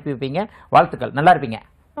 கண்டிப்பாக அனுப்பி வைப்பீங்க. வாழ்த்துக்கள். நல்லா இருப்பீங்க.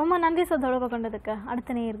 ரொம்ப நன்றி சார் தொடர்பு கொண்டதுக்கு. அடுத்த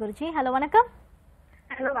நேயர் குருஜி. ஹலோ வணக்கம்.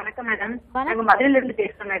 ஹலோ வணக்கம் மேடம். நாங்க மதுரையில இருந்து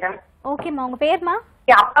பேசுறோம் மேடம். ஓகேம்மா, உங்க பேர்மா?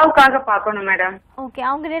 அப்பாவுக்காக பார்க்கணும் மேடம். ஓகே,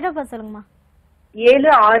 அவங்க டேட் ஆஃப் பர்த் சொல்லுங்கம்மா.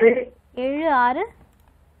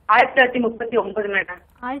 7/6/1939 மேடம்.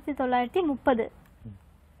 1930.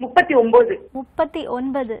 39.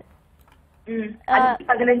 39.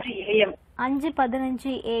 5:15 AM.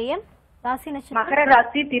 5:15 AM. ராசி நட்சத்திரம் மகர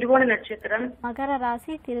ராசி திருவோண நட்சத்திரம். மகர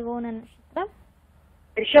ராசி திருவோண நட்சத்திரம்.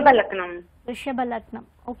 ரிஷப லக்னம். ரிஷப லக்னம்.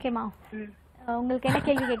 ஓகேம்மா, உங்களுக்கு என்ன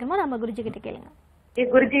கேள்வி கேட்கணுமோ நம்ம குருஜி கிட்ட கேளுங்க.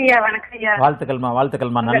 குருஜி ஐயா வணக்கம் ஐயா. வாழ்த்துக்கள்மா.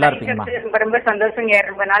 நல்லா இருப்பீங்கம்மா. ரொம்ப சந்தோஷங்க.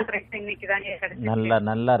 ரொம்ப நாள் கழிச்சு இன்னைக்கு தான் கிடைச்சது.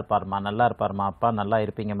 நல்லா இருப்பாருமா. அப்பா நல்லா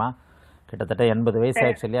இருப்பீங்கம்மா. கிட்டத்தட்ட 80 வயசு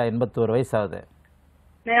ஆயிடுச்சு இல்லையா? 81 வயசு ஆகுது.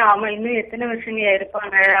 ஆமா, இன்னும் எத்தனை வருஷங்க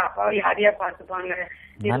இருப்பாங்க? அப்பாவை யாரையா பாத்துப்பாங்க?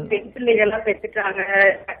 பெண் பிள்ளைகள்லாம் பெற்றுட்டாங்க,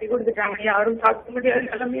 கட்டி கொடுத்துட்டாங்க. யாரும் பார்க்க முடியாது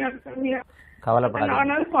நிலைமையா இருக்காங்க.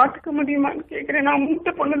 கவலைப்படாதீங்க. பாத்துக்க முடியுமான்னு கேக்குறேன். நான் மூத்த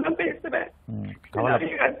பொண்ணுதான் பேசுறேன்.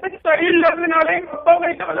 சரியில்லாததுனால எங்க அப்பாவை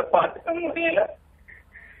என்னால பாத்துக்க முடியல.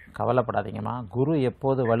 கவலைப்படாதீங்கம்மா. குரு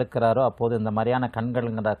எப்போது வலுக்கிறாரோ அப்போது இந்த மாதிரியான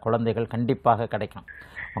கண்கள்ங்கிற குழந்தைகள் கண்டிப்பாக கிடைக்கும்.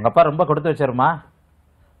 உங்க அப்பா ரொம்ப கொடுத்து வச்சாருமா,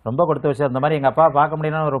 ரொம்ப கொடுத்து வச்சார். இந்த மாதிரி எங்க அப்பா பார்க்க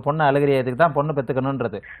முடியலன்னு ஒரு பொண்ணு அழுகிறிய, இதுக்கு தான் பொண்ணு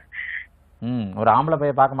பெற்றுக்கணுன்றது. ஒரு ஆம்பளை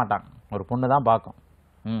பைய பார்க்க மாட்டாங்க, ஒரு பொண்ணு தான் பார்க்கும்.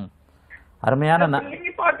 அருமையான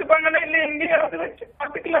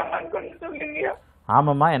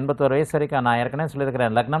ஆமாம்மா. 81 வயசு வரைக்கும் நான் ஏற்கனவே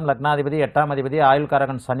சொல்லியிருக்கிறேன். லக்னாதிபதி 8ஆம் அதிபதி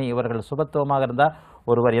ஆயுள்காரகன் சனி இவர்கள் சுபத்துவமாக இருந்தால்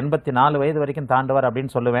ஒருவர் 84 வயது வரைக்கும் தாண்டுவார்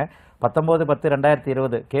அப்படின்னு சொல்லுவேன்.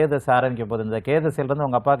 19/10/2020 கேதுசை ஆரம்பிக்கும் போது இந்த கேதுசையிலிருந்து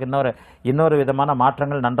உங்கள் அப்பாவுக்கு இன்னொரு விதமான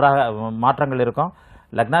மாற்றங்கள் இருக்கும்.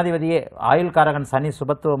 லக்னாதிபதியே ஆயுள்காரகன் சனி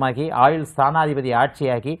சுபத்துவமாகி ஆயுள் ஸ்தானாதிபதி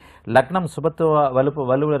ஆட்சியாகி லக்னம் சுபத்துவ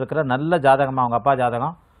வலுவில் இருக்கிற நல்ல ஜாதகமாக உங்கள் அப்பா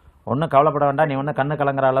ஜாதகம். ஒன்றும் கவலைப்பட வேண்டாம். நீ ஒன்றும் கண்ணு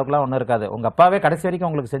கலங்குற அளவுக்குலாம் ஒன்றும் இருக்காது. உங்கள் அப்பாவே கடைசி வரைக்கும்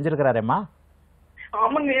உங்களுக்கு செஞ்சுருக்கிறாரேம்மா.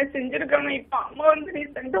 ஆமாங்க, செஞ்சிருக்காங்க. இப்ப அம்மா வந்து நீ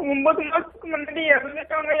சென்ற 9 மாசத்துக்கு முன்னாடி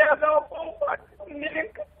இறந்துட்டாங்க.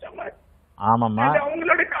 கஷ்டமா. ஆமாம்மா,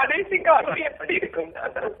 அவங்களோட கடைசி காலம் எப்படி இருக்கும்?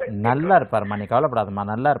 நல்லா இருப்பாருமா, நீ கவலைப்படாதம்மா.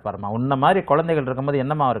 நல்லா இருப்பாருமா. உன்ன மாதிரி குழந்தைகள் இருக்கும்போது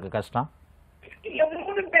என்னம்மா அவருக்கு கஷ்டம்? இல்ல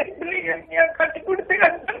 3 பேர் பிள்ளைங்க கட்டி கொடுத்து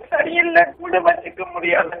ஹஸ்பண்ட் சரியில்லை, கூட வச்சுக்க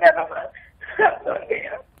முடியாதுங்க.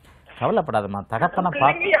 கவலைப்படாதம்மா. தகப்பனை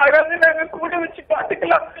பார்த்து யாராவது நாங்க கூட வச்சு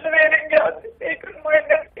பாத்துக்கலாம். வேற எங்கேயாவது கேட்கணுமா?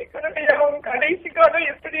 என்ன கேட்கணும்? கடைசி காலம்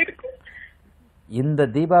எப்படி இருக்கும்? இந்த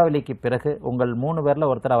தீபாவளிக்கு பிறகு உங்கள் 3 பேரில்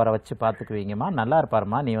ஒருத்தர் அவரை வச்சு பார்த்துக்குவீங்கம்மா. நல்லா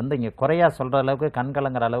இருப்பாருமா. நீ இங்கே குறையா சொல்கிற அளவுக்கு கண்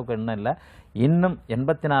கலங்குற அளவுக்கு இன்னும் இல்லை. இன்னும்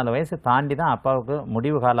 84 வயசு தாண்டி தான் அப்பாவுக்கு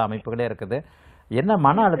முடிவு கால அமைப்புகளே இருக்குது. என்ன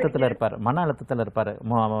மன அழுத்தத்தில் இருப்பார்.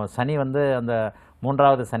 சனி அந்த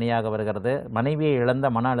 3வது சனியாக வருகிறது. மனைவியை இழந்த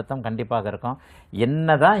மன அழுத்தம் கண்டிப்பாக இருக்கும்.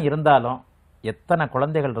 என்னதான் இருந்தாலும் எத்தனை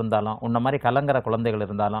குழந்தைகள் இருந்தாலும், உன்ன மாதிரி கலங்குற குழந்தைகள்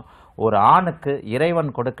இருந்தாலும், ஒரு ஆணுக்கு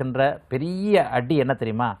இறைவன் கொடுக்கின்ற பெரிய அடி என்ன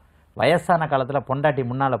தெரியுமா? வயசான காலத்தில் பொண்டாட்டி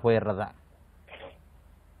முன்னால் போயிடுறதான்.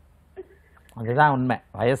 அதுதான் உண்மை.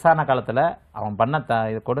 வயசான காலத்தில் அவன் பண்ண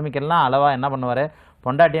கொடுமைக்கெல்லாம் அளவாக என்ன பண்ணுவார்?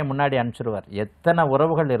 பொண்டாட்டியை முன்னாடி அனுப்பிச்சிடுவார். எத்தனை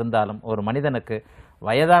உறவுகள் இருந்தாலும் ஒரு மனிதனுக்கு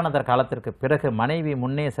வயதானதர் காலத்திற்கு பிறகு மனைவி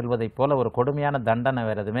முன்னே செல்வதைப் போல ஒரு கொடுமையான தண்டனை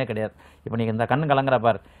வேறு எதுவுமே கிடையாது. இப்போ நீங்கள் இந்த கண் கலங்குற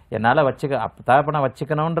பார், என்னால் தகப்பனை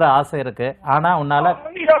வச்சுக்கணுன்ற ஆசை இருக்குது, ஆனால் உன்னால்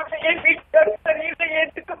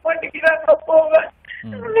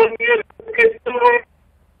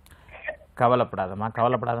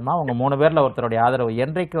கவலைப்படாதம்மா. உங்கள் 3 பேரில் ஒருத்தருடைய ஆதரவு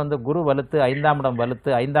என்றைக்கு வந்து குரு வலுத்து 5ஆம் இடம் வலுத்து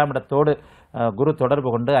 5ஆம் இடத்தோடு குரு தொடர்பு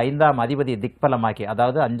கொண்டு 5ஆம் அதிபதி திக்பலமாக்கி,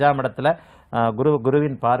 அதாவது 5ஆம் இடத்துல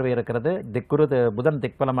குருவின் பார்வை இருக்கிறது, புதன்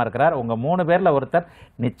திக்பலமாக இருக்கிறார். உங்கள் 3 பேரில் ஒருத்தர்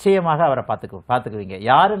நிச்சயமாக அவரை பார்த்துக்குவீங்க.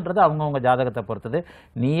 யாருன்றது அவங்கவுங்க ஜாதகத்தை பொறுத்தது.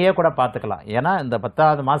 நீயே கூட பார்த்துக்கலாம். ஏன்னா இந்த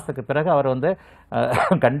 10ஆவது மாதத்துக்கு பிறகு அவர் வந்து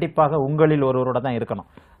கண்டிப்பாக உங்களில் ஒருவரோட தான் இருக்கணும்.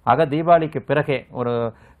 ஆக தீபாவளிக்கு பிறகே ஒரு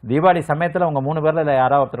தீபாவளி சமயத்தில் உங்கள் 3 பேரில்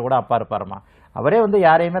யாராவது ஒருத்தர் கூட அப்பா இருப்பாருமா. அவரே வந்து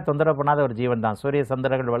யாரையுமே தொந்தரவு பண்ணாத ஒரு ஜீவன் தான். சூரிய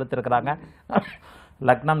சந்திரர்கள் வலுத்திருக்கிறாங்க,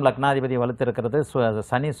 லக்னாதிபதி வலுத்திருக்கிறது,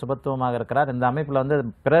 சனி சுபத்துவமாக இருக்கிறார். இந்த அமைப்பில் வந்து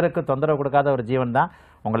பிறருக்கு தொந்தரவு கொடுக்காத ஒரு ஜீவன் தான்.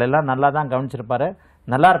 உங்களெல்லாம் நல்லா தான் கவனிச்சிருப்பாரு.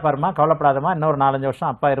 நல்லா இருப்பாருமா, கவலைப்படாதம்மா. இன்னொரு 4-5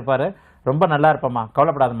 வருஷம் அப்பா இருப்பார். ரொம்ப நல்லா இருப்பம்மா,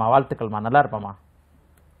 கவலைப்படாதம்மா. வாழ்த்துக்கள்மா, நல்லா இருப்பம்மா.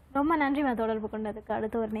 ரொம்ப நன்றிமா தொடர்பு கொண்டதுக்கு.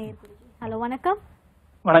 அடுத்து ஒரு நேயர். ஹலோ, வணக்கம்.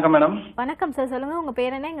 வணக்கம் மேடம். வணக்கம் சார், சொல்லுங்க உங்க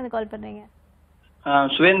பேர் என்ன, எங்க கால் பண்றீங்க?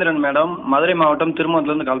 சுவேந்திரன் மேடம், மதுரை மாவட்டம்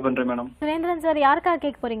திருமணத்துல இருந்து கால் பண்றேன் மேடம். சுரேந்திரன் சார், யாருக்காக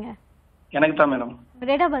கேட்க போறீங்க? எனக்கு தான் மேடம்.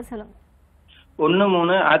 டேட் ஆஃப் பர்த் சொல்லுங்க.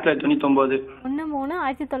 1/3/1999.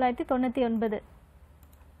 1/3/1999.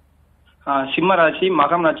 சிம்ம ராசி,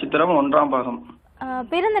 மகம் நட்சத்திரம், 1ஆம் பாகம்.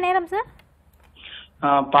 பிறந்த நேரம் சார்?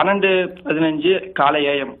 12:15 காலை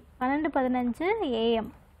AM. 12:15 AM.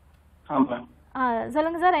 ஆமா.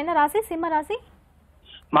 சொல்லுங்க சார், என்ன ராசி? சிம்ம ராசி,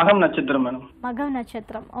 மகம் நட்சத்திரம் மேடம். மகம்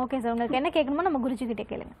நட்சத்திரம். ஓகே சார், உங்களுக்கு என்ன கேட்கணுமோ நம்ம குருஜி கிட்ட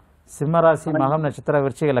கேளுங்க. சிம்ம ராசி, மகம் நட்சத்திரம்,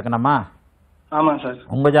 விருச்சிக லக்னமா? ஆமா சார்.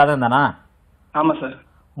 உங்க ஜாதகம் தானா? ஆமா சார்.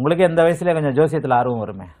 உங்களுக்கு எந்த வயசுல கொஞ்சம் ஜோசியத்தில் ஆர்வம்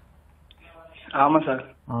வருமே? ஆமா சார்.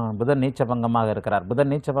 புதன் நீச்ச பங்கமாக இருக்கிறார்.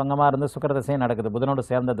 புதன் நீச்ச பங்கமாக இருந்து சுக்கிரதசையும் நடக்குது, புதனோடு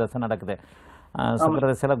சேர்ந்த தசை நடக்குது.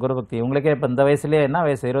 சுக்கிரதசையில் குருபக்தி. உங்களுக்கே இப்போ இந்த வயசுலேயே என்ன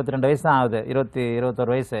வயசு? 22 வயசு தான் ஆகுது.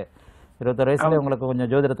 21 வயசு. 21 வயசுல உங்களுக்கு கொஞ்சம்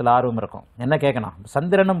ஜோதிடத்தில் ஆர்வம் இருக்கும். என்ன கேட்கணும்?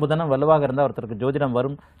 சந்திரனும் புதனும் வலுவாக இருந்தால் ஒருத்தருக்கு ஜோதிடம்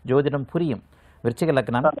வரும், ஜோதிடம் புரியும். விருச்சிக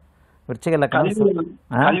லக்னம்.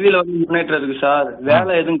 கல்வியில வந்து முன்னேற்றம் இருக்கு சார்.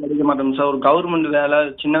 வேலை எதுவும் கிடைக்க மாட்டோம் சார். ஒரு கவர்மெண்ட் வேலை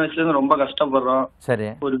சின்ன வயசுல இருந்து ரொம்ப கஷ்டப்படுறோம். சரி.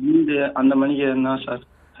 ஒரு வீடு அந்த மணிக்கு என்ன சார்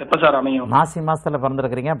எப்ப சார் அமையும்? மாசத்துல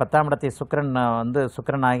பிறந்திருக்கிறீங்க. 10ஆம் இடத்தை சுக்கிரன் வந்து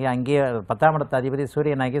சுக்கிரன் ஆகி அங்கேயே 10ஆம் இடத்து அதிபதி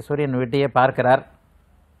சூரியன் ஆகி சூரியன் வீட்டையே பார்க்கிறார்.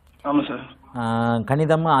 ஆமா சார்.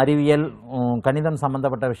 கணிதம், அறிவியல், கணிதம்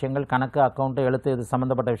சம்பந்தப்பட்ட விஷயங்கள், கணக்கு, அக்கௌண்ட், எழுத்து, இது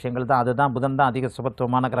சம்பந்தப்பட்ட விஷயங்கள் தான். அதுதான் புதன் தான் அதிக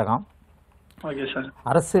சுபத்துவமான கிரகம். Okay sir.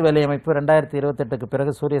 அரசு வேலை அமைப்பு 2028க்கு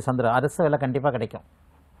பிறகு சூரிய சந்திரன் அரசு வேலை கண்டிப்பாக கிடைக்கும்.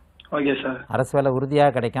 Okay sir. அரசு வேலை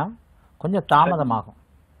உறுதியாக கிடைக்கும். கொஞ்சம் தாமதமாகும்.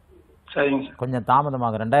 சரிங்க சார். கொஞ்சம்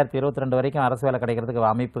தாமதமாகும். 2022 வரைக்கும் அரசு வேலை கிடைக்கிறதுக்கு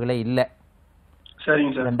அமைப்புகளே இல்லை.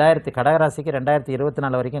 சரிங்க சார். கடகராசிக்கு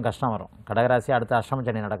 2024 வரைக்கும் கஷ்டம் வரும். கடகராசி அடுத்த அஷ்டம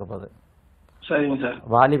சனி நடக்க போகுது. சரிங்க சார்.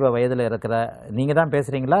 வாலிப வயதுல இருக்கிற நீங்க தான்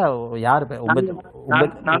பேசுறீங்களா? யாரு?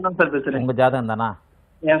 உங்க ஜாதகம் தானா?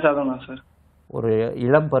 என் ஜாதகம் தான் சார். ஒரு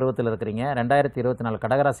இளம் பருவத்தில் இருக்கிறீங்க. 2024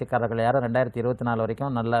 கடகராசிக்காரர்கள் யாரும் 2024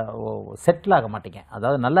 வரைக்கும் நல்லா செட்டில் ஆக மாட்டீங்க.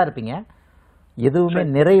 அதாவது நல்லா இருப்பீங்க, எதுவுமே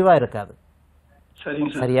நிறைவா இருக்காது.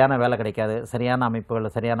 சரியான வேலை கிடைக்காது, சரியான அமைப்புகள்,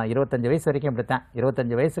 சரியான 25 வயசு வரைக்கும் இப்படித்தான்.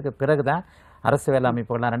 25 வயசுக்கு பிறகு தான் அரசு வேலை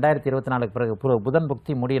அமைப்புகள்லாம். 2024க்கு பிறகு புதன்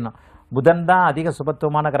புக்தி முடியணும். புதன் தான் அதிக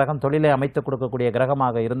சுபத்துவமான கிரகம், தொழிலை அமைத்து கொடுக்கக்கூடிய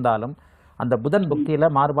கிரகமாக இருந்தாலும் அந்த புதன்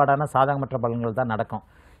புக்தியில் மாறுபாடான சாதகமற்ற பலன்கள் தான் நடக்கும்.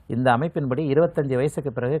 இந்த அமைப்பின்படி 25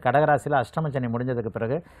 வயசுக்கு பிறகு கடகராசியில் அஷ்டம சனி முடிஞ்சதுக்கு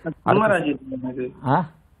பிறகு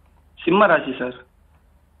சிம்ம ராசி சார்.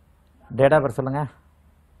 டேட் ஆஃப் பர்த் சொல்லுங்க.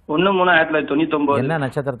 1/3/1999. என்ன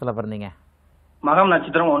நட்சத்திரத்தில் பிறந்தீங்க? மகம்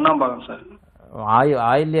நட்சத்திரம் 1ஆம் பாகம் சார்.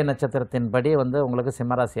 ஆயில்ய நட்சத்திரத்தின்படி வந்து உங்களுக்கு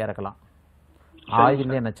சிம்மராசியா இருக்கலாம்.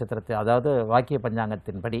 ஆயில்ய நட்சத்திரத்தை அதாவது வாக்கிய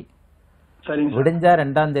பஞ்சாங்கத்தின்படி விடிஞ்சா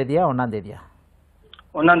 2ஆம் தேதியா 1ஆம் தேதியா?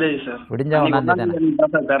 1ஆம் தேதி சார். விடிஞ்சா 1ஆம் தேதி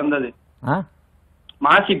தான் பிறந்தது.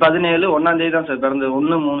 மார்ச் 17 1ஆம் தேதி தான் சார் பிறந்தது.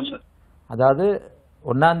 1/3 சார். அதாவது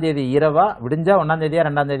 1ஆம் தேதி இரவா விடிஞ்சா 1ஆம் தேதியா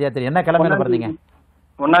 2ஆம் தேதியா தெரியும். என்ன கிழமையில பிறந்தீங்க?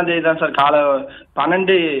 1ஆம் தேதி தான் சார். காலை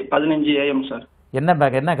 12:15 AM சார்.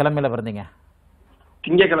 என்ன கிழமையில பிறந்தீங்க?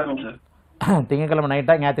 திங்கக்கிழமை சார். திங்கக்கிழமை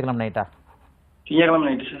நைட்டா ஞாயிற்றுக்கிழமை நைட்டா? திங்கக்கிழமை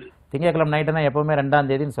நைட்டு சார். திங்கக்கிழமை நைட்டுனா எப்பவுமே 2ஆம்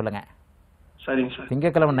தேதின்னு சொல்லுங்க. சரிங்க சார்.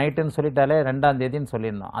 திங்கக்கிழமை நைட்டுன்னு சொல்லிட்டாலே 2ஆம் தேதின்னு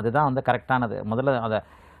சொல்லிடணும். அதுதான் வந்து கரெக்டானது. முதல்ல அதை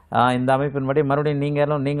இந்த அமைப்பின்படி மறுபடியும்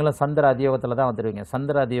நீங்களும் சந்திர அதியோகத்தில் தான் வந்துடுவீங்க.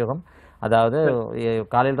 சந்திர அதியோகம் அதாவது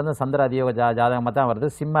காலையிலேருந்து சந்திர அதியோக ஜாதகமாக தான் வருது.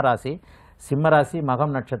 சிம்ம ராசி. சிம்மராசி,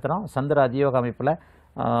 மகம் நட்சத்திரம், சந்திர அதியோக அமைப்பில்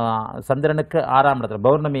சந்திரனுக்கு 6ஆம் இடத்துல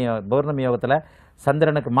பௌர்ணமி யோகத்தில்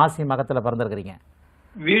சந்திரனுக்கு மாசி மகத்தில் பிறந்திருக்கிறீங்க.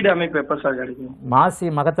 வீடு அமைப்பு எப்ப சார் கிடைக்கும்? மாசி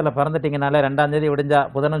மகத்தில் பிறந்துட்டீங்கனாலே 2ஆம் தேதி விடிஞ்சா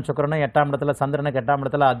புதனும் சுக்கிரனும் 8ஆம் இடத்துல சந்திரனுக்கு 8ஆம்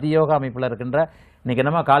இடத்துல அதியோக அமைப்பில் இருக்கின்ற இன்னைக்கு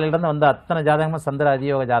நம்ம காலையிலேருந்து வந்து அத்தனை ஜாதகமும் சந்திர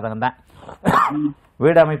அதியோக ஜாதகம் தான்.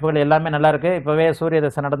 வீடு அமைப்புகள் எல்லாமே நல்லா இருக்கு. இப்போவே சூரிய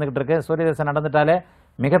தசை நடந்துகிட்டு இருக்கு. சூரிய தசை நடந்துட்டாலே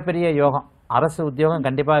மிகப்பெரிய யோகம், அரசு உத்தியோகம்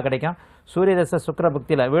கண்டிப்பாக கிடைக்கும். சூரிய தசை சுக்கிர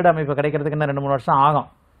புக்தியில் வீடு அமைப்பு கிடைக்கிறதுக்கு இன்னும் 2-3 வருஷம் ஆகும்.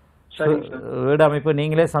 வீடு அமைப்பு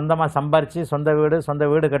நீங்களே சொந்தமாக சம்பாரிச்சு சொந்த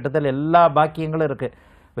வீடு கட்டுதல் எல்லா பாக்கியங்களும் இருக்கு.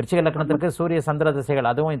 விருச்சிக லக்னத்திற்கு சூரிய சந்திர திசைகள்,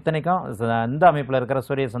 அதுவும் இத்தனைக்கும் இந்த அமைப்பில் இருக்கிற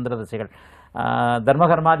சூரிய சந்திர திசைகள்,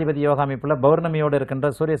 தர்மகர்மாதிபதி யோக அமைப்பில் பௌர்ணமியோடு இருக்கின்ற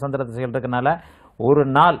சூரிய சந்திர திசைகள் இருக்கனால ஒரு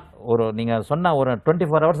நாள் நீங்கள் சொன்ன ஒரு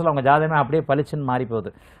 24 ஹவர்ஸில் உங்கள் ஜாதகமே அப்படியே பளிச்சுன்னு மாறி போகுது.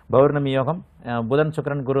 பௌர்ணமி யோகம், புதன்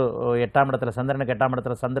சுக்கிரன் குரு 8ஆம் இடத்துல சந்திரனுக்கு 8ஆம்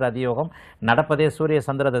இடத்துல சந்திர அதியோகம் நடப்பதே சூரிய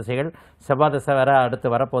சந்திர திசைகள். செவ்வாய் தசை வேற அடுத்து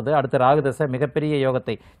வரப்போகுது. அடுத்து ராகு தசை மிகப்பெரிய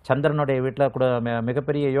யோகத்தை, சந்திரனுடைய வீட்டில் கூட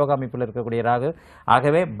மிகப்பெரிய யோக அமைப்பில் இருக்கக்கூடிய ராகு.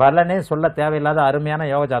 ஆகவே பலனே சொல்ல தேவையில்லாத அருமையான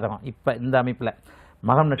யோக ஜாதகம். இப்போ இந்த அமைப்பில்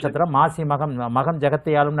மகம் நட்சத்திரம், மாசி மகம்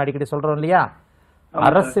ஜெகத்தை ஆளும்னு அடிக்கடி சொல்கிறோம் இல்லையா?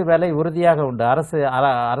 அரசு வேலை உறுதியாக உண்டு.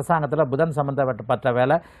 அரசாங்கத்தில் புதன் சம்பந்தப்பட்ட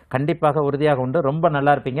வேலை கண்டிப்பாக உறுதியாக உண்டு. ரொம்ப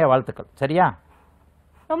நல்லா இருப்பீங்க. வாழ்த்துக்கள். சரியா?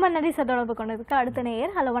 ரொம்ப நன்றி சார் தொடர்பு கொண்டதுக்கு. அடுத்த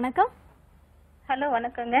நேயர். ஹலோ வணக்கம். ஹலோ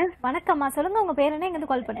வணக்கங்க. வணக்கம்மா, சொல்லுங்க உங்க பேர் என்ன, எங்க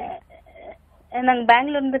இருந்து கால் பண்ணுங்க? நாங்க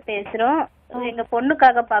பெங்களூர்ல இருந்து பேசுறோம். எங்க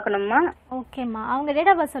பொண்ணுக்காக பார்க்கணுமா? ஓகேம்மா, அவங்க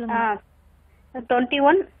டேட் ஆஃப் பர்த் சொல்லுங்க.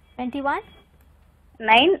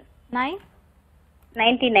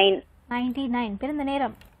 21/9/99 பிறந்த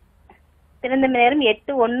நேரம்? பிறந்த நேரம்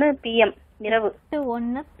 8:01 PM இரவு.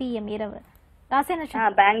 8:01 PM இரவு. ராசி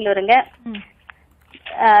நட்சத்திரம்? பெங்களூருங்க.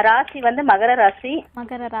 ராசி வந்து மகர ராசி.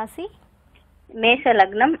 மகர ராசி. மேஷ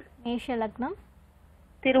லக்னம்.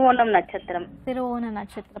 திருவோணம் நட்சத்திரம்.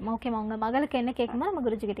 ஓகேம்மா, உங்க மகளுக்கு என்ன கேட்கணுமோ நம்ம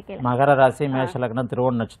குருஜி கிட்ட கேளுங்க. மகர ராசி, மேஷ லக்னம்,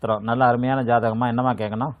 திருவோணம் நட்சத்திரம். நல்ல அருமையான ஜாதகமா. என்னமா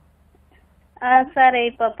கேட்கணும்? சார்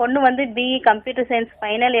இப்ப பொண்ணு வந்து BE computer science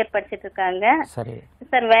final year படிச்சிட்டு இருக்காங்க. சரி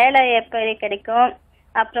சார், வேலை எப்ப கிடைக்கும்,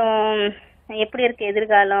 அப்புறம் எப்படி இருக்கு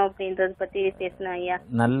எதிர்காலம் அப்படின்றத பத்தி பேசணும் ஐயா.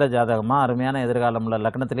 நல்ல ஜாதகமா, அருமையான எதிர்காலம்ல.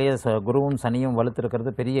 லக்னத்திலேயே குருவும் சனியும்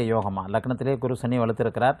வலுத்திருக்கிறது பெரிய யோகமா. லக்னத்திலேயே குரு சனி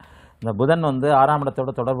வலுத்திருக்கிறார். இந்த புதன் வந்து 6ஆம்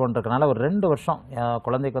இடத்தோட தொடர்பு கொண்டிருக்கனால ஒரு 2 வருஷம்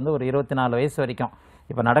குழந்தைக்கு வந்து ஒரு 24 வயசு வரைக்கும்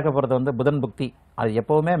இப்போ நடக்க போகிறது வந்து புதன் புக்தி. அது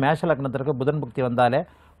எப்போவுமே மேஷ லக்னத்திற்கு புதன் புக்தி வந்தாலே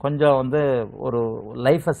கொஞ்சம் வந்து ஒரு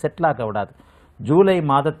லைஃப்பை செட்டில் ஆக்க விடாது. ஜூலை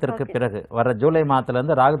மாதத்திற்கு பிறகு வர ஜூலை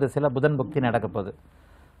மாதத்துலேருந்து ராகு திசையில் புதன் புக்தி நடக்க போகுது.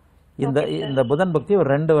 இந்த புதன் புக்தி ஒரு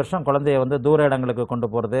 2 வருஷம் குழந்தைய வந்து தூர இடங்களுக்கு கொண்டு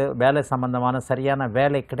போகிறது, வேலை சம்பந்தமான சரியான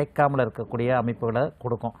வேலை கிடைக்காமல் இருக்கக்கூடிய அமைப்புகளை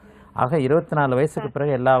கொடுக்கும். ஆக 24 வயசுக்கு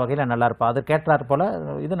பிறகு எல்லா வகையிலும் நல்லா இருப்பா. அது கேட்டார் போல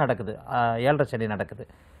இது நடக்குது, 7.5 சனி நடக்குது.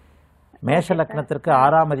 மேஷ லக்னத்திற்கு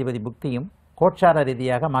 6ஆம் அதிபதி புக்தியும் கோட்சார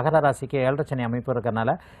ரீதியாக மகர ராசிக்கு 7.5 சனி அமைப்பு இருக்கிறனால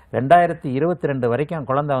 2022 வரைக்கும்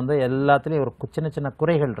குழந்தை வந்து எல்லாத்துலேயும் ஒரு சின்ன சின்ன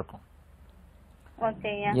குறைகள் இருக்கும்.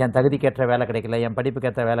 என் தகுதிக்கேற்ற வேலை கிடைக்கல, என்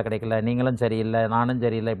படிப்புக்கேற்ற வேலை கிடைக்கல, நீங்களும் சரியில்லை, நானும்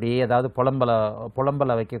சரியில்லை, இப்படியே ஏதாவது புலம்பல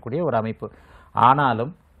வைக்கக்கூடிய ஒரு அமைப்பு.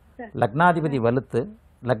 ஆனாலும் லக்னாதிபதி வலுத்து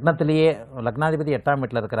லக்னாதிபதி 8ஆம்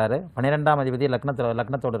வீட்டில் இருக்கிறாரு. 12ஆம் அதிபதி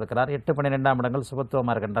லக்னத்தோடு இருக்கிறார். 8, 12ஆம் இடங்கள்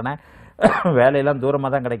சுபத்துவமாக இருக்கின்றன. வேலையெல்லாம்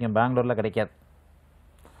தூரமாக தான் கிடைக்கும், பெங்களூர்ல கிடைக்காது.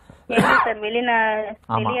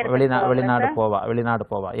 ஆமா, வெளிநாடு போவா.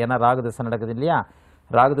 ஏன்னா ராகு திசை நடக்குது இல்லையா?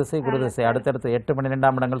 ராகு திசை குரு திசை அடுத்தடுத்து 8,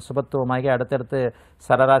 12ஆம் இடங்கள் சுபத்துவமாகி அடுத்தடுத்து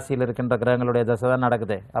சரராசியில் இருக்கின்ற கிரகங்களுடைய தசை தான்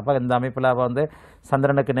நடக்குது. அப்போ இந்த அமைப்பில் அவள் வந்து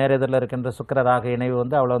சந்திரனுக்கு நேர் எதிரில் இருக்கின்ற சுக்கிர ராகு இணைவு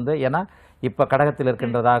வந்து அவளை வந்து, ஏன்னா இப்போ கடகத்தில்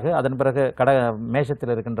இருக்கின்ற ராகு, அதன் பிறகு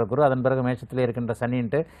மேஷத்தில் இருக்கின்ற குரு, அதன் பிறகு மேஷத்தில் இருக்கின்ற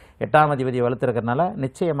சனின்ட்டு 8ஆம் அதிபதி வலுத்திருக்கிறதுனால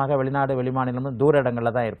நிச்சயமாக வெளிநாடு வெளிமாநிலம் தூர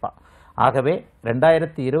இடங்களில் தான் இருப்பாள். ஆகவே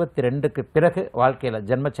 2022க்கு பிறகு வாழ்க்கையில்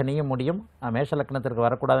ஜென்மச்சனியும் முடியும், மேஷ லக்னத்திற்கு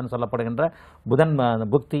வரக்கூடாதுன்னு சொல்லப்படுகின்ற புதன்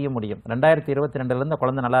புக்தியும் முடியும். 2022லேருந்து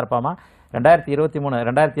குழந்தை நல்லா இருப்பாமா. 2023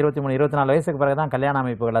 24 வயசுக்கு பிறகு தான் கல்யாண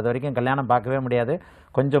அமைப்புகள். அது வரைக்கும் கல்யாணம் பார்க்கவே முடியாது.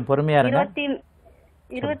 கொஞ்சம் பொறுமையா இருங்க.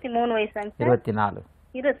 23 வயசு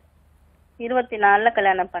 24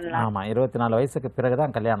 கல்யாணம் பண்ணலாம். ஆமா, 24 வயசுக்கு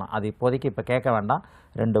பிறகுதான் கல்யாணம். அது இப்போதைக்கு இப்ப கேட்க வேண்டாம்,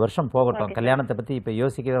 2 வருஷம் போகட்டும். கல்யாணத்தை பத்தி இப்ப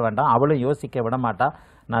யோசிக்கவே வேண்டாம். அவளும் யோசிக்க விட மாட்டா,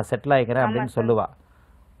 நான் செட்டில் ஆகிக்கிறேன் அப்படின்னு சொல்லுவா.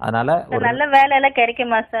 அதனால நல்ல வேலை எல்லாம்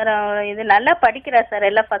கிடைக்குமா சார்? இது நல்லா படிக்கிறா சார்,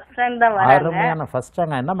 எல்லாம் ஃபர்ஸ்ட் ரேங்க் தான் வராங்க. அருமையான ஃபர்ஸ்ட்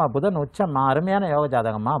ரேங்க். என்னம்மா புதன் உச்சம்மா, அருமையான யோக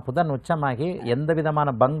ஜாதகம்மா. புதன் உச்சமாகி எந்த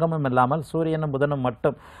விதமான பங்கமும் இல்லாமல் சூரியனும் புதனும்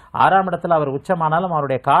மட்டும் 6ஆம் இடத்துல அவர் உச்சமானாலும்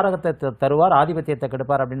அவருடைய காரகத்தை தருவார், ஆதிபத்தியத்தை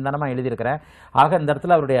கெடுப்பார் அப்படின்னு தானே எழுதியிருக்கிறேன். ஆக இந்த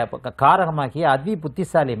இடத்துல அவருடைய காரகமாகி அதி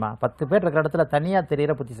புத்திசாலிமா, 10 பேர் இருக்கிற இடத்துல தனியா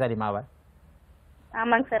தெரிகிற புத்திசாலிமாவை.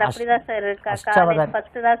 ஆமாங்க சார், அப்படிதான் சார் இருக்கா.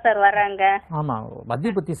 ஃபர்ஸ்ட் தான் சார் வராங்க. ஆமா, அதி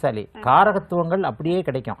புத்திசாலி. காரகத்துவங்கள் அப்படியே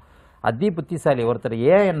கிடைக்கும். அதி புத்திசாலி ஒருத்தர்.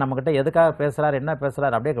 ஏன் நம்ம கிட்ட எதுக்காக பேசுறாரு, என்ன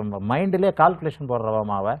பேசுறாரு, அப்படியே மைண்ட்லயே கால்குலேஷன்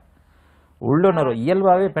போடுறவாமாவ. உள்ளுணர்வு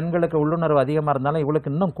இயல்பாகவே பெண்களுக்கு உள்ளுணர்வு அதிகமாக இருந்தாலும்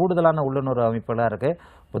இவளுக்கு இன்னும் கூடுதலான உள்ளுணர்வு அமைப்புலாம் இருக்குது.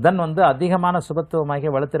 புதன் வந்து அதிகமான சுபத்துவமாகி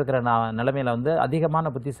வலுத்திருக்கிற நிலைமையில் வந்து அதிகமான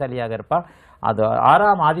புத்திசாலியாக இருப்பாள். அது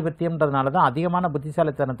 6ஆம் ஆதிபத்தியம்ன்றதுனால தான் அதிகமான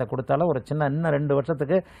புத்திசாலித்தனத்தை கொடுத்தாலும் ஒரு சின்ன இன்னும் 2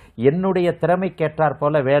 வருஷத்துக்கு என்னுடைய திறமைக்கேற்றாற்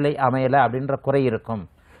போல வேலை அமையலை அப்படின்ற குறை இருக்கும்.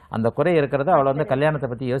 அந்த குறை இருக்கிறத அவளை வந்து கல்யாணத்தை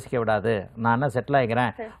பற்றி யோசிக்க விடாது. நான் என்ன செட்டில்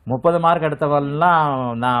ஆகிக்கிறேன், 30 மார்க் எடுத்தவெல்லாம்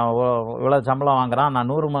நான் இவ்வளோ சம்பளம் வாங்குறான், நான்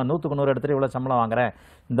 100க்கு 100 எடுத்துட்டு இவ்வளோ சம்பளம் வாங்குறேன்.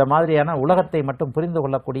 இந்த மாதிரியான உலகத்தை மட்டும் புரிந்து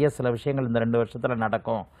கொள்ளக்கூடிய சில விஷயங்கள் இந்த 2 வருஷத்தில்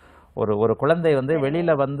நடக்கும். ஒரு குழந்தை வந்து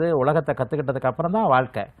வெளியில் வந்து உலகத்தை கற்றுக்கிட்டதுக்கு அப்புறம் தான்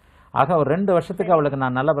வாழ்க்கை. ஆக ஒரு 2 வருஷத்துக்கு அவளுக்கு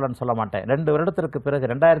நான் நல்ல பலன் சொல்ல மாட்டேன். 2 வருடத்திற்கு பிறகு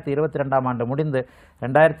 2022ஆம் ஆண்டு முடிந்து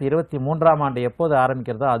 2023ஆம் ஆண்டு எப்போது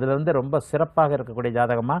ஆரம்பிக்கிறதோ அதிலிருந்து ரொம்ப சிறப்பாக இருக்கக்கூடிய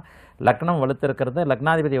ஜாதகமாக லக்னம் வலுத்திருக்கிறது,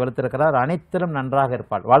 லக்னாதிபதி வலுத்திருக்கிறார், அனைத்திலும் நன்றாக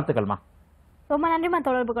இருப்பாள். வாழ்த்துக்கள்மா. ரொம்ப நன்றிமா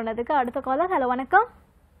தொடர்பு கொண்டதுக்கு. அடுத்த காலர். ஹலோ வணக்கம்.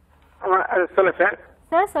 சொல்லுங்க சார்.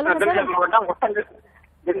 சார் சொல்லுங்க சார்.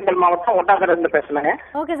 திண்டுக்கல் மாவட்டம் ஒட்டாங்கரிலிருந்து பேசுறேங்க.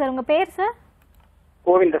 ஓகே சார், உங்க பேர் சார்?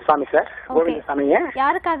 கோவிந்தசாமி சார். கோவிந்தசாமிங்க.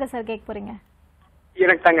 யாருக்காக சார் கேட்க போறீங்க?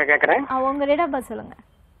 எனக்கு தாங்க கேக்குறேன். உங்க டேட் ஆஃப் பர்த் சொல்லுங்க.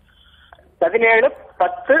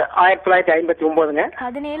 17/10/1959ங்க.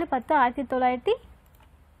 17/10/1959.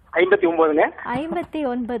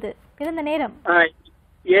 59. பிறந்த நேரம்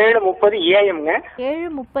 7:30 AM-ங்க.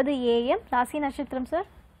 7:30 AM. ராசி நட்சத்திரம் சார்?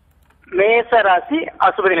 மேஷ ராசி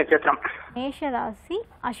அசுபதி நட்சத்திரம். மேஷ ராசி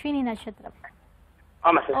அஸ்வினி நட்சத்திரம்.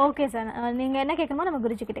 ஆமா சார். ஓகே சார், நீங்க என்ன கேட்கணுமோ நம்ம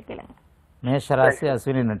குருஜி கிட்ட கேளுங்க. மேஷ ராசி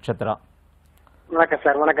அஸ்வினி நட்சத்திரம். வணக்கம்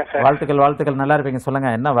சார். வணக்கம் சார். வாழ்த்துக்கள். நல்லா இருப்பீங்க. சொல்லுங்க,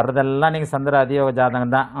 என்ன வர்றதெல்லாம் நீங்க சந்திர அதியோக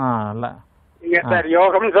ஜாதகம் தான். நீங்க சார்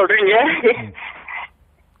யோகம்னு சொல்றீங்க.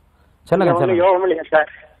 சொல்லுங்க. யோகம் இல்லையா சார்?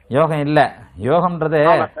 யோகம் இல்ல. யோகம்ன்றது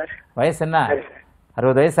வயசு என்ன,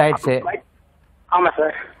 60 வயசு ஆயிடுச்சு. ஆமா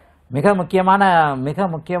சார். மிக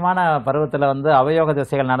முக்கியமான பருவத்துல வந்து அவயோக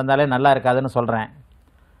திசைகள் நடந்தாலே நல்லா இருக்காதுன்னு சொல்றேன்.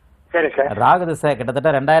 சரி சார். ராகு திசை கிட்டத்தட்ட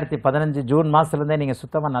 2015 ஜூன் மாசத்துல இருந்தே நீங்க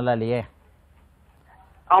சுத்தமா நல்லா இல்லையே.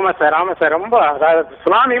 ஆமா சார். ரொம்ப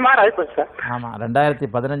சுனாமி மாதிரி ஆயிப்போச்சு சார். ஆமா,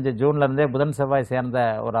 2015 ஜூன்ல இருந்தே புதன் செவ்வாய் சேர்ந்த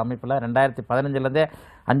ஒரு அமைப்புல 2015ல இருந்தே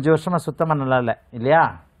 5 வருஷமா சுத்தமா நல்லா இல்ல இல்லையா?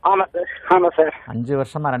 ஆமா சார். 5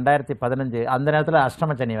 வருஷமா 2015 அந்த நேரத்துல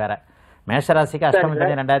அஷ்டம சனி வேற. மேஷராசிக்கு அஷ்டம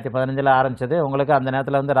சனி 2015ல ஆரம்பிச்சது. உங்களுக்கு அந்த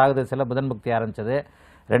நேரத்துல வந்து ராகு திசையில புதன் புக்தி ஆரம்பிச்சது.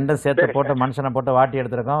 ரெண்டும் சேர்த்து போட்டு மனுஷனை போட்டு வாட்டி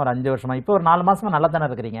எடுத்திருக்கோம் ஒரு 5 வருஷமா. இப்போ ஒரு 4 மாசமா நல்லா தானே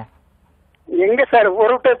இருக்கிறீங்க. எங்க சார்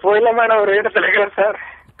ஒரு போயிடலாமான ஒரு இடத்துல இருக்கிறேன் சார்.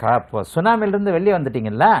 சுனாமில இருந்து வெளியே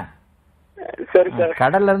வந்துட்டீங்கல்ல. சரி சார்.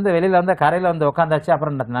 கடல்ல இருந்து வெளியில வந்து கரையில வந்து உட்காந்தாச்சு,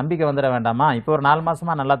 அப்புறம் நம்பிக்கை வந்துட வேண்டாமா? இப்போ ஒரு 4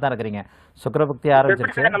 மாசமா நல்லா தான் இருக்கிறீங்க. சுக்கிரபக்தி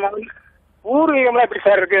ஆரம்பிச்சிருச்சு. பூர்வீகம்லாம் எப்படி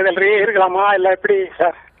சார் இருக்கு, இருக்கலாமா இல்ல எப்படி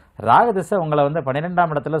சார்? ராகுதிசை உங்களை வந்து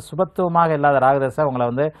 12ஆம் இடத்துல சுபத்துவமாக இல்லாத ராகுதிசை உங்களை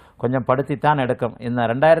வந்து கொஞ்சம் படுத்தித்தான் எடுக்கும். இந்த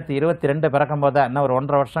 2022 பிறக்கும் போது தான், இன்னும் ஒரு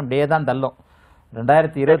 1.5 வருஷம் இப்படியே தான் தள்ளும்.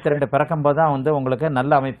 2022 பிறக்கும் போது தான் வந்து உங்களுக்கு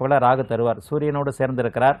நல்ல அமைப்புகளை ராகு தருவார். சூரியனோடு சேர்ந்து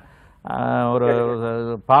இருக்கிறார், ஒரு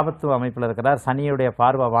பாபத்துவ அமைப்பில் இருக்கிறார். சனியுடைய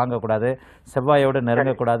பார்வை வாங்கக்கூடாது, செவ்வாயோடு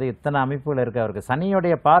நெருங்கக்கூடாது, இத்தனை அமைப்புகள் இருக்கு அவருக்கு.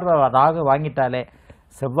 சனியுடைய பார்வை ராகு வாங்கிட்டாலே,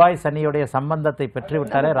 செவ்வாய் சனியுடைய சம்பந்தத்தை பெற்று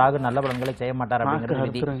விட்டாலே ராகு நல்ல பலன்களை செய்ய மாட்டார் அப்படிங்கிறது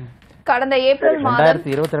விதி. கடந்த ஏப்ரல் மாதம்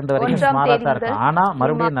 2022 வரைக்கும் ஸ்மாரா தான் இருக்கும். ஆனா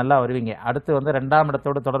மறுபடியும் நல்லா வருவீங்க. அடுத்து வந்து 2ஆம்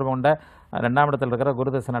இடத்தோடு தொடர்பு கொண்ட 2ஆம் இடத்துல இருக்கிற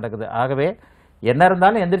குருதசை நடக்குது. ஆகவே என்ன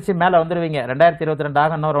இருந்தாலும் எந்திரிச்சு மேல வந்துருவீங்க. 2022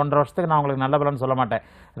 ஆக இன்னொரு 1.5 வருஷத்துக்கு நான் உங்களுக்கு நல்ல பலன் சொல்ல மாட்டேன்.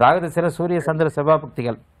 ராகுதிசையில சூரிய சந்திர செவ்வாய்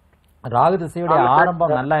புக்திகள். ராகுதிசையுடைய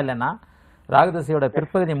ஆரம்பம் நல்லா இல்லைன்னா ராகுதிசையோட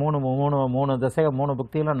பிற்பகுதி 3 திசைகள் 3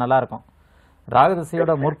 புக்திகளும் நல்லா இருக்கும்.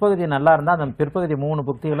 ராகுதிசையோட முற்பகுதி நல்லா இருந்தா அந்த பிற்பகுதி 3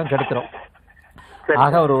 புக்திகளும் கெடுத்துரும்.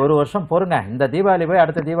 ஆக ஒரு வருஷம் பொறுங்க. இந்த தீபாவளி போய்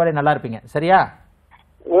அடுத்த தீபாவளி நல்லா இருப்பீங்க. சரியா?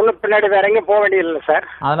 ஒண்ணு பின்னாடி வேற எங்கேயும் போக வேண்டியதில்லை சார்.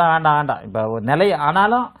 அதெல்லாம் வேண்டாம். இப்ப நிலை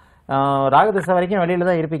ஆனாலும் ராகுதிசை வரைக்கும் வெளியில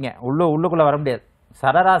தான் இருப்பீங்க. உள்ளுக்குள்ள வர முடியாது.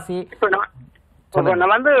 சரராசி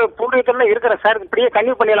நான் வந்து பூர்வீகத்துல இருக்கிற சார். இப்படியே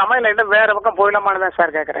கன்னியூ பண்ணிடலாமா இல்ல வேற பக்கம் போயிடலாமான்னு தான்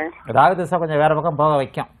சார் கேக்குறேன். ராகுதிசை கொஞ்சம் வேற பக்கம் போக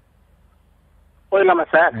வைக்கும். போயிடலாமா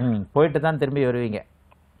சார்? போயிட்டு தான் திரும்பி வருவீங்க.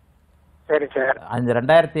 சரி சார்.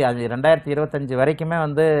 2025 வரைக்குமே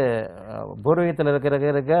வந்து பூர்வீகத்தில்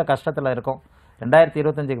இருக்கிற கஷ்டத்துல இருக்கும்.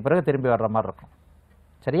 2025க்கு பிறகு திரும்பி வர்ற மாதிரி இருக்கும்.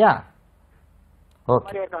 சரியா?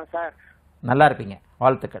 ஓகே, நல்லா இருப்பீங்க.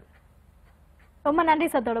 வாழ்த்துக்கள். ரொம்ப நன்றி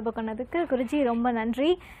சார் தொடர்பு கொண்டதுக்கு. குருஜி ரொம்ப நன்றி.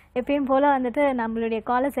 எப்பயும் போல வந்துட்டு நம்மளுடைய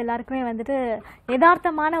காலர்ஸ் எல்லாருக்குமே வந்துட்டு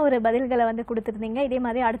யதார்த்தமான ஒரு பதில்களை வந்து கொடுத்துருந்தீங்க. இதே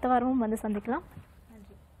மாதிரி அடுத்த வாரமும் வந்து சந்திக்கலாம்.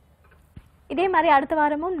 இதே மாதிரி அடுத்த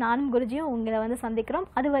வாரமும் நானும் குருஜியும் உங்களை வந்து சந்திக்கிறோம்.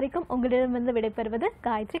 அது வரைக்கும் உங்களிடம் வந்து விடைபெறுவது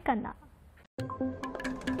காயத்ரி கண்ணா.